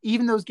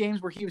 even those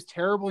games where he was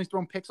terrible, he's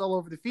throwing picks all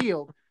over the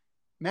field,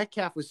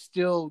 Metcalf was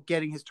still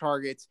getting his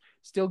targets,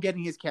 still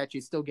getting his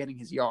catches, still getting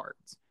his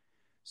yards.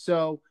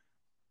 So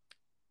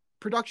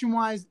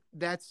production-wise,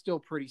 that's still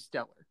pretty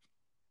stellar.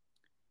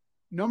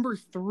 Number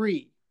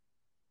 3,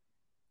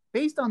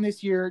 based on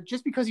this year,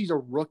 just because he's a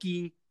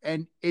rookie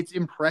and it's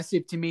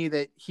impressive to me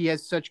that he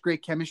has such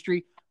great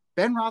chemistry,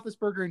 Ben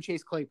Roethlisberger and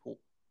Chase Claypool.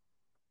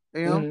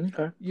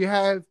 You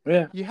have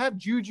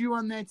Juju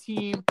on that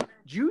team.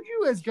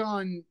 Juju has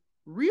gone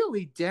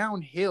really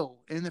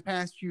downhill in the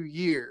past few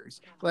years.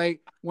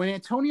 When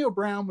Antonio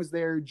Brown was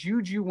there,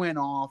 Juju went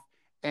off,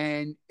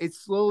 and it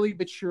slowly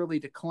but surely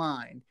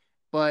declined.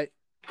 But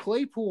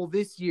Claypool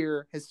this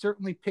year has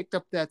certainly picked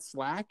up that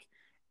slack,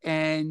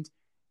 and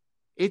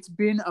it's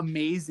been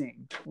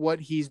amazing what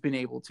he's been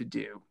able to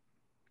do.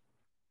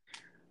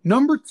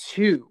 Number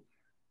 2,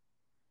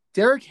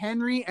 Derrick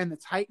Henry and the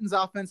Titans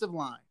offensive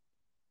line.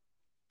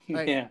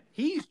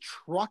 He's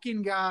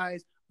trucking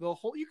guys.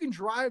 You can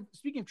drive,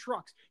 speaking of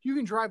trucks, you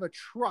can drive a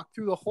truck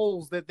through the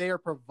holes that they are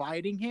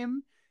providing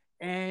him,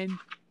 and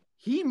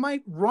he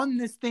might run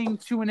this thing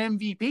to an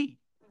MVP.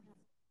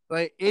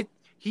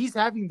 He's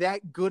having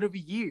that good of a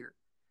year.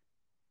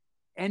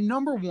 And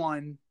number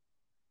 1,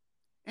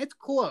 it's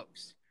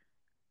close.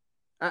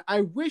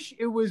 I wish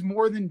it was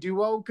more than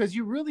duo, because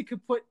you really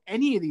could put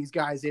any of these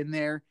guys in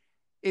there.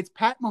 It's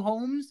Pat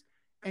Mahomes,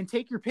 and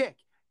take your pick.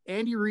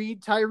 Andy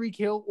Reid, Tyreek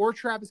Hill, or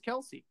Travis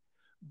Kelce.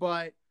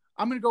 But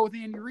I'm going to go with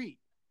Andy Reid.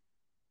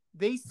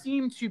 They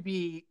seem to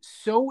be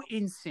so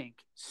in sync,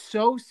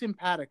 so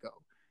simpatico,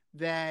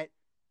 that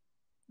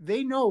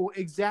they know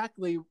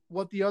exactly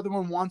what the other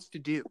one wants to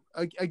do.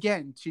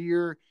 Again,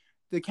 to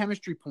the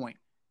chemistry point.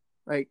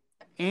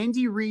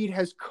 Andy Reid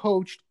has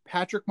coached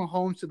Patrick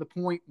Mahomes to the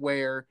point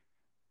where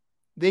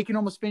they can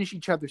almost finish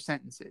each other's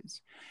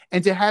sentences.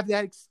 And to have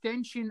that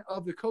extension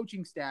of the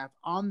coaching staff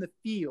on the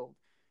field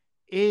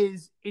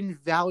is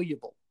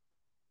invaluable.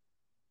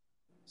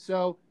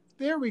 So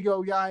there we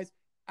go, guys.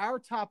 Our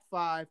top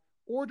 5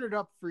 ordered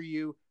up for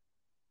you.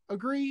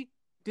 Agree?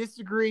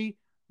 Disagree?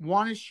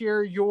 Want to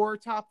share your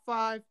top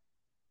 5?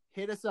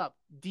 Hit us up.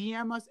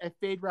 DM us at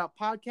Fade Route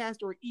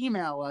Podcast, or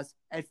email us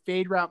at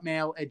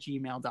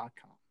faderoutemail@gmail.com.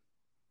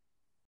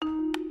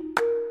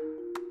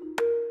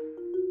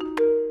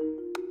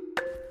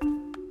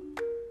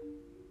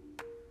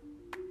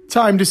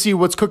 Time to see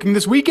what's cooking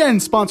this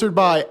weekend, sponsored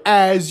by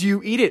As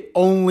You Eat It,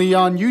 only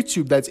on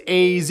YouTube. That's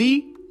AZ,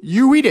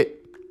 You Eat It.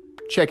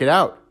 Check it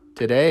out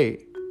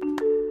today.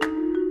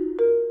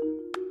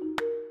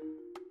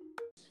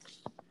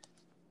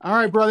 All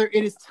right, brother.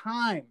 It is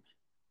time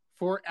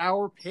for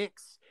our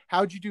picks.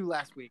 How'd you do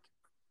last week?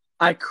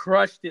 I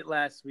crushed it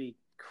last week.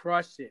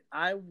 Crushed it.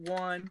 I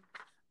won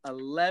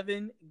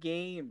 11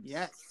 games.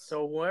 Yes.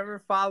 So whoever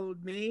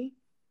followed me,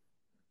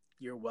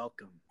 you're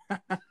welcome.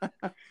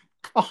 A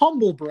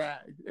humble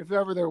brag, if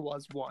ever there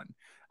was one.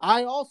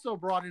 I also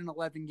brought in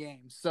 11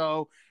 games.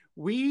 So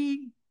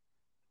we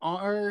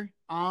are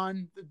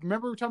on.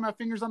 Remember, we were talking about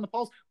fingers on the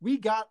pulse? We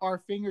got our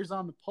fingers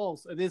on the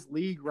pulse of this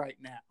league right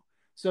now.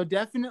 So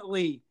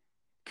definitely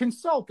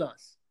consult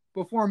us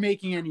before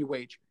making any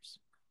wagers.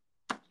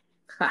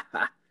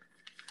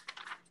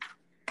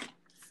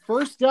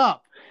 First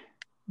up,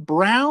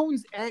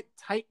 Browns at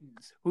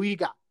Titans. Who you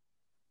got?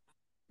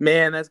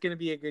 Man, that's going to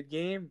be a good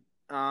game.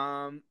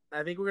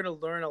 I think we're going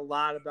to learn a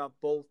lot about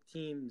both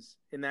teams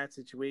in that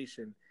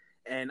situation.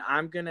 And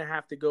I'm going to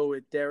have to go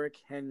with Derrick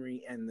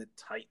Henry and the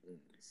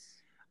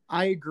Titans.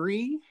 I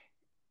agree.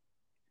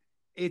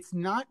 It's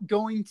not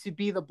going to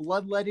be the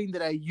bloodletting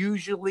that I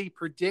usually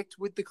predict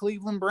with the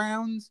Cleveland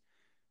Browns.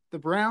 The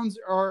Browns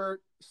are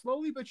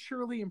slowly but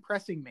surely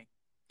impressing me.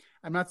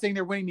 I'm not saying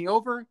they're winning me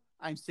over.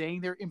 I'm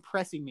saying they're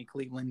impressing me,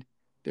 Cleveland.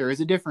 There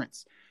is a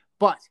difference.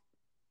 But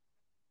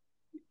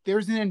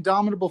there's an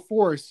indomitable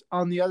force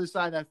on the other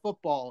side of that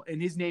football, and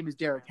his name is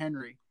Derrick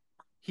Henry.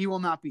 He will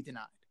not be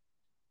denied.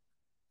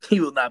 He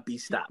will not be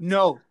stopped.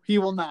 No, he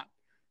will not.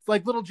 It's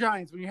like Little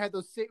Giants when you had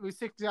those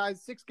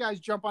six guys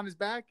jump on his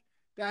back.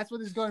 That's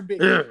what it's going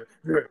to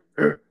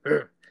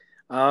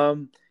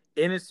be.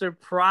 In a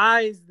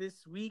surprise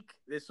this week,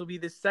 this will be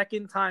the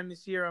second time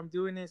this year I'm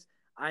doing this.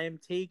 I am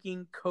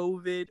taking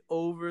COVID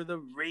over the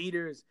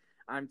Raiders.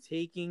 I'm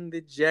taking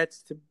the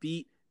Jets to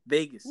beat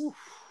Vegas. Oof.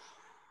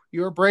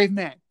 You're a brave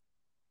man.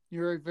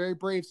 You're a very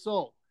brave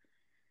soul.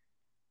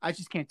 I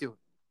just can't do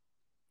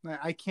it.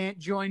 I can't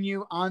join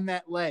you on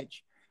that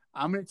ledge.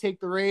 I'm going to take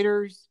the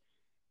Raiders,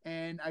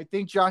 and I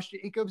think Josh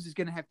Jacobs is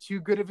going to have too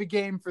good of a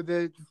game for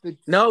the...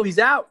 No, he's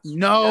out.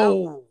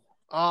 No.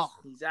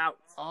 He's out.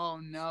 Oh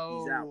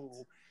no. He's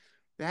out.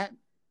 That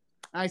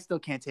I still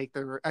can't take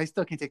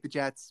the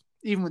Jets,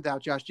 even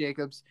without Josh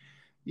Jacobs.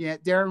 Yeah,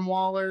 Darren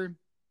Waller,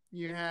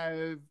 you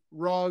have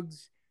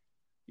Ruggs,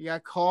 you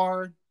got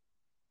Carr.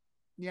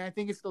 Yeah, I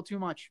think it's still too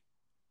much.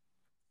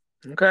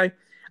 Okay.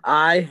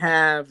 I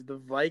have the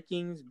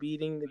Vikings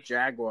beating the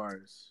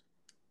Jaguars.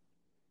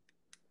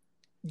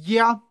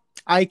 Yeah,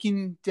 I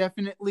can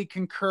definitely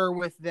concur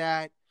with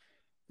that.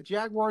 The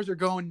Jaguars are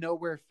going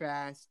nowhere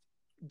fast.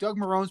 Doug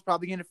Marrone's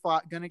probably going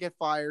to get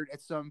fired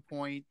at some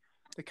point.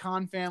 The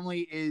Khan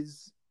family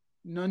is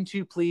none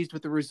too pleased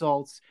with the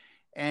results.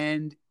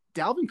 And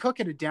Dalvin Cook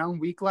had a down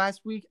week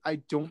last week. I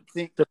don't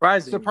think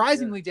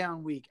surprisingly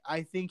down week.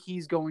 I think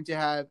he's going to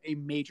have a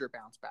major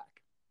bounce back.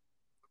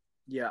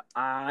 Yeah,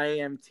 I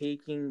am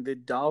taking the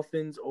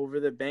Dolphins over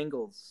the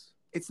Bengals.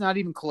 It's not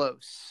even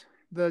close.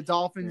 The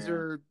Dolphins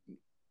are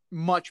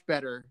much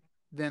better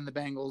than the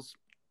Bengals.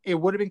 It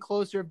would have been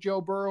closer if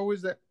Joe Burrow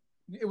was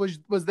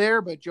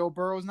there, but Joe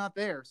Burrow's not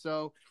there.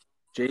 So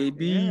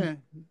JB,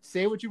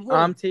 say what you will.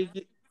 I'm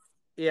taking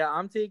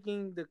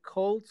the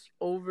Colts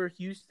over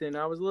Houston.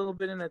 I was a little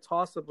bit in a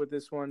toss-up with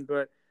this one,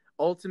 but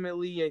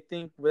ultimately I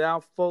think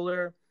without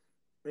Fuller,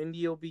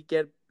 Indy will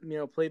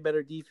play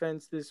better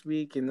defense this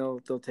week, and they'll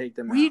take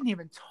them out. We didn't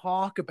even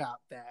talk about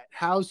that.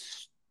 How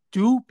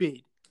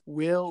stupid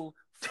Will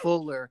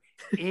Fuller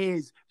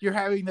is. You're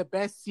having the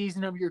best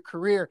season of your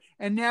career,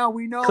 and now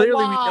we know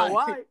Clearly why.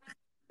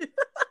 we know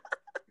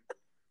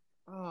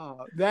why.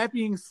 That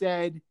being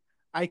said,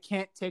 I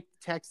can't take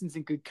the Texans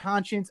in good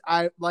conscience.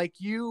 I, like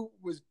you,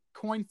 was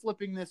coin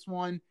flipping this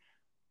one,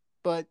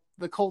 but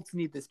the Colts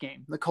need this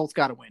game. The Colts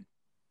got to win.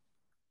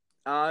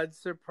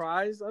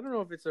 Surprise. I don't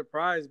know if it's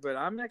surprise, but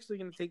I'm actually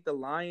going to take the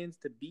Lions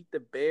to beat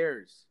the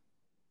Bears.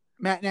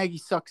 Matt Nagy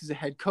sucks as a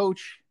head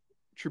coach.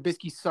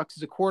 Trubisky sucks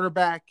as a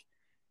quarterback.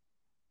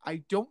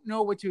 I don't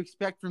know what to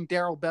expect from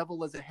Darrell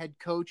Bevell as a head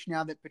coach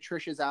now that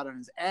Patricia's out on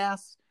his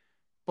ass,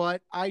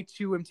 but I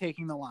too am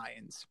taking the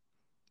Lions.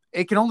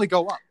 It can only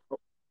go up.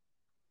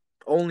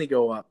 Only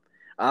go up.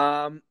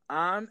 I'm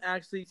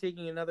actually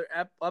taking another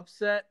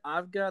upset.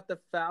 I've got the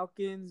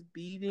Falcons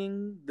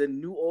beating the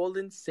New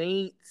Orleans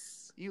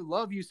Saints. You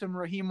love you some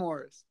Raheem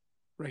Morris.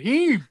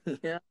 Raheem!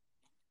 Yeah.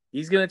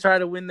 He's going to try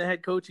to win the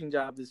head coaching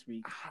job this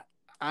week.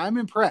 I'm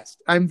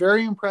impressed. I'm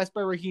very impressed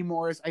by Raheem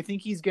Morris. I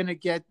think he's going to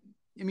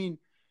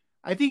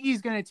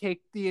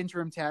take the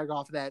interim tag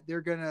off of that.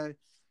 They're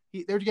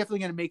definitely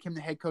going to make him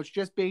the head coach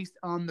just based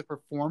on the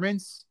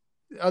performance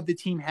of the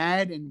team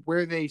had and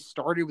where they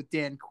started with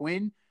Dan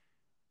Quinn.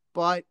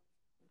 But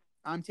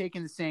I'm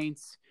taking the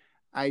Saints.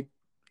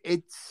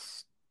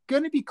 It's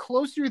going to be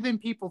closer than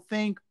people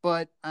think,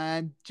 but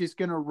I'm just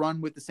going to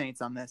run with the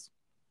Saints on this.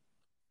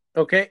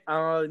 Okay.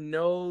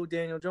 No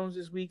Daniel Jones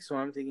this week, so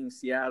I'm taking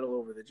Seattle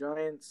over the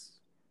Giants.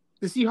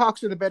 The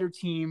Seahawks are the better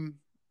team.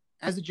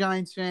 As a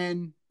Giants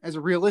fan, as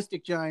a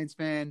realistic Giants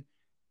fan,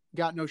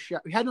 got no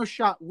shot. We had no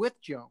shot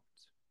with Jones.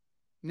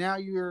 Now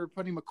you're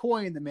putting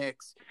McCoy in the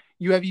mix.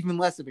 You have even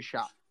less of a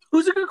shot.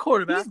 Who's a good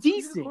quarterback?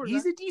 He's decent.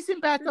 He's a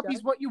decent backup.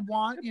 He's what you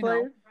want. You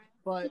know,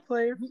 but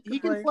player. he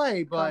can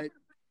play. But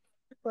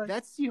play.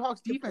 that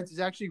Seahawks defense is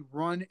actually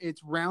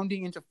it's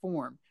rounding into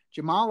form.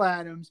 Jamal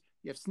Adams,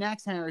 you have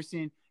Snacks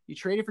Harrison, you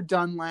traded for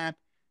Dunlap.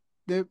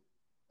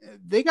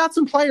 They got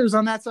some players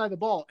on that side of the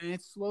ball, and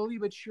it's slowly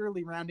but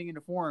surely rounding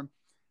into form.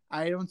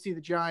 I don't see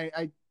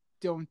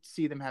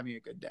them having a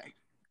good day.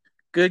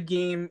 Good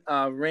game.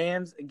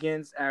 Rams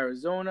against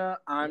Arizona.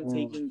 I'm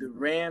taking the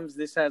Rams.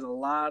 This has a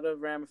lot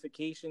of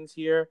ramifications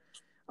here.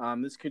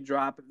 This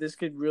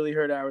could really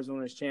hurt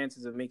Arizona's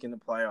chances of making the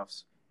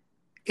playoffs.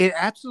 It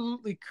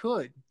absolutely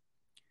could,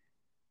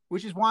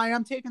 which is why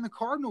I'm taking the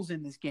Cardinals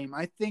in this game.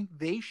 I think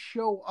they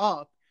show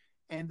up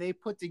and they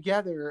put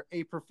together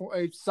a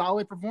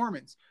solid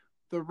performance.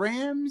 The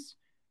Rams'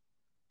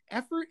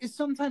 effort is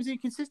sometimes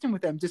inconsistent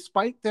with them,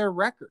 despite their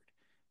record.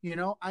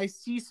 I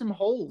see some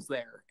holes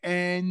there,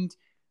 and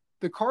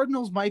the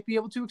Cardinals might be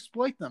able to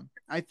exploit them.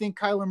 I think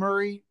Kyler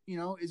Murray,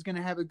 is going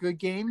to have a good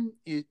game.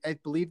 I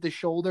believe the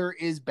shoulder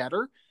is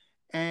better.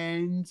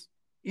 And,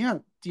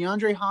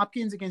 DeAndre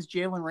Hopkins against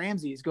Jalen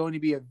Ramsey is going to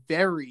be a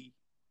very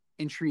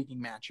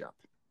intriguing matchup.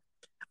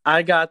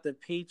 I got the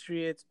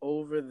Patriots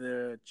over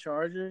the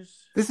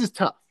Chargers. This is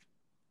tough.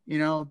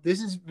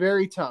 This is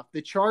very tough.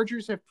 The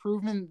Chargers have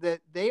proven that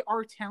they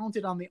are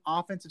talented on the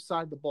offensive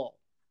side of the ball.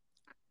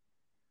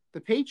 The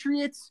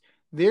Patriots,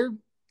 they're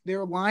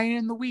lying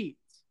in the weeds.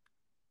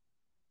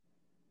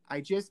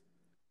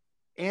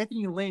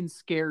 Anthony Lynn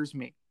scares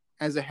me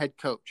as a head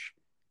coach.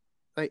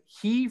 Like,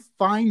 he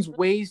finds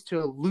ways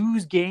to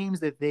lose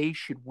games that they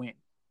should win.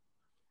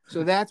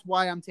 So that's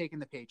why I'm taking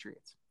the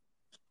Patriots.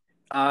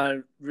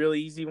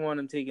 Really easy one.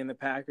 I'm taking the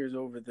Packers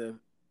over the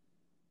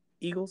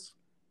Eagles.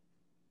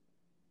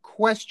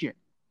 Question.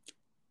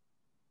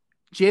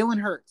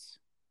 Jalen Hurts,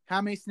 how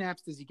many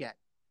snaps does he get?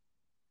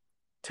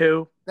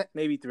 2,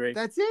 maybe 3.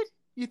 That's it?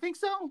 You think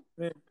so?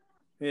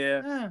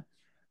 Yeah.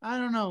 I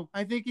don't know.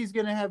 I think he's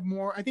going to have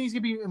more. I think he's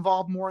going to be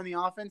involved more in the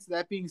offense.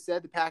 That being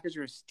said, the Packers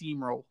are a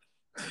steamroll.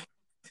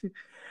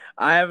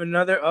 I have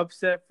another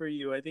upset for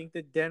you. I think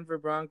the Denver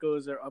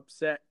Broncos are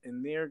upset,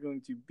 and they're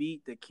going to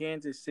beat the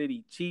Kansas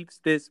City Chiefs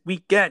this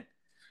weekend.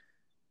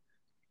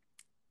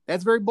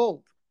 That's very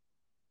bold.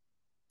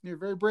 You're a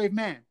very brave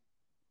man.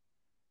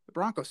 The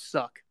Broncos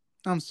suck.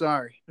 I'm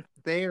sorry.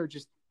 They are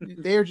just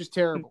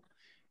terrible.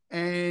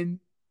 And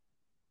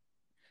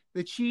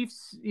the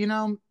Chiefs,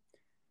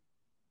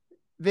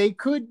 they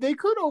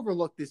could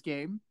overlook this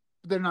game,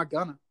 but they're not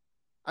gonna.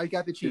 I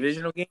got the Chiefs.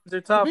 Divisional games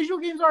are tough.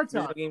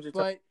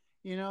 But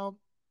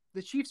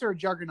the Chiefs are a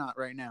juggernaut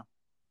right now.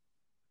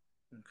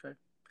 Okay.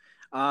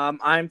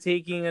 I'm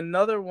taking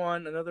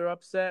another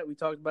upset. We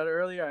talked about it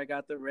earlier. I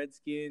got the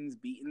Redskins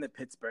beating the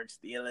Pittsburgh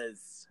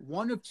Steelers.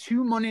 One of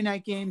 2 Monday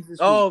night games this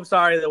week. Oh,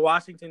 sorry, the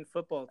Washington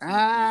football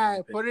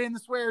team. Put it in the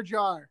swear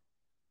jar.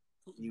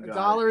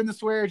 $1 in the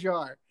swear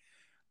jar.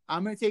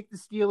 I'm going to take the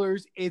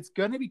Steelers. It's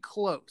going to be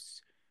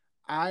close.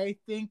 I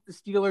think the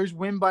Steelers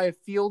win by a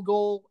field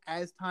goal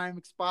as time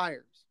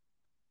expires.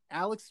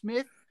 Alex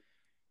Smith,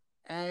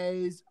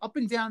 as up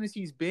and down as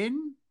he's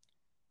been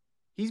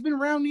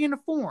rounding into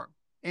form.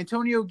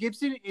 Antonio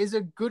Gibson is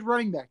a good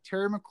running back.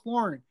 Terry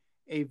McLaurin,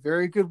 a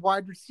very good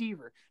wide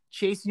receiver.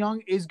 Chase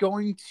Young is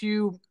going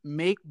to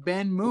make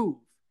Ben move.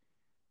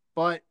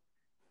 But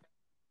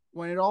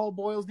when it all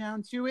boils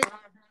down to it,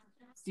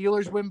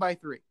 Steelers win by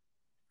 3.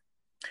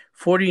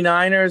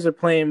 49ers are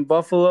playing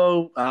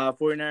Buffalo.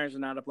 49ers are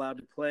not allowed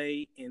to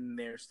play in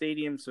their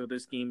stadium, so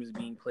this game is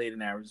being played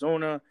in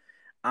Arizona.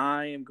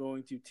 I am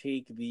going to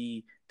take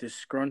the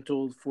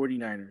disgruntled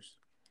 49ers.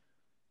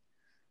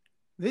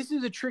 This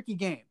is a tricky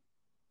game.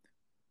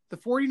 The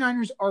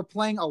 49ers are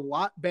playing a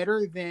lot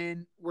better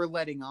than we're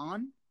letting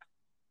on.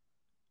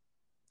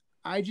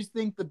 I just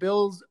think the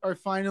Bills are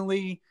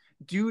finally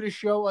due to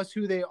show us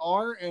who they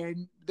are,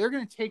 and they're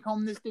going to take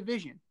home this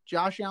division.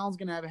 Josh Allen's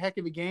going to have a heck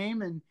of a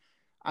game, and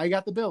I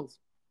got the Bills.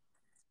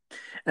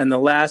 And the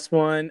last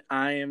one,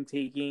 I am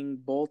taking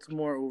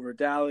Baltimore over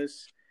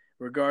Dallas,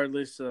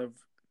 regardless of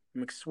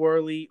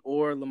McSorley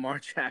or Lamar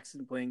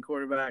Jackson playing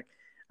quarterback.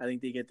 I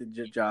think they get the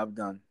job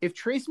done. If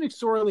Trace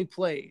McSorley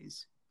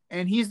plays,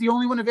 and he's the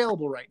only one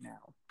available right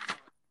now,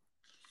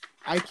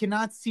 I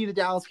cannot see the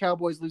Dallas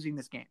Cowboys losing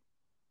this game.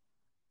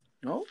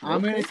 No,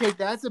 I'm going to take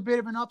that's a bit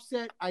of an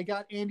upset. I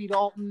got Andy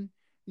Dalton,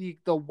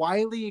 the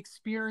wily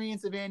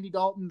experience of Andy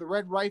Dalton. The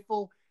Red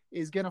Rifle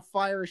is going to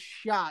fire a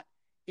shot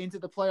into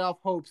the playoff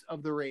hopes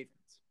of the Ravens.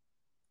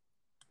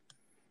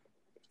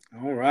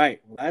 All right.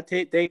 Well,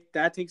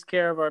 that takes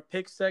care of our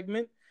pick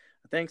segment.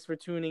 Thanks for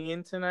tuning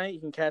in tonight. You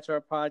can catch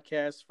our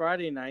podcast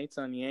Friday nights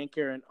on the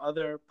Anchor and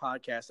other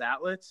podcast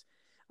outlets.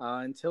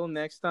 Until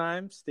next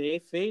time, stay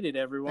faded,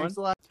 everyone. Thanks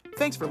a lot.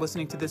 Thanks for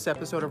listening to this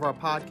episode of our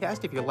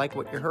podcast. If you like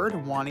what you heard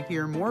and want to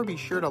hear more, be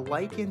sure to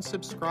like and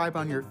subscribe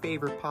on your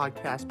favorite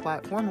podcast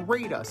platform.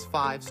 Rate us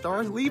 5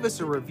 stars, leave us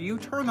a review,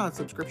 turn on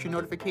subscription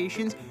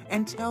notifications,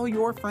 and tell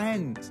your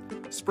friends.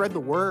 Spread the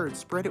word,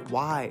 spread it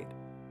wide.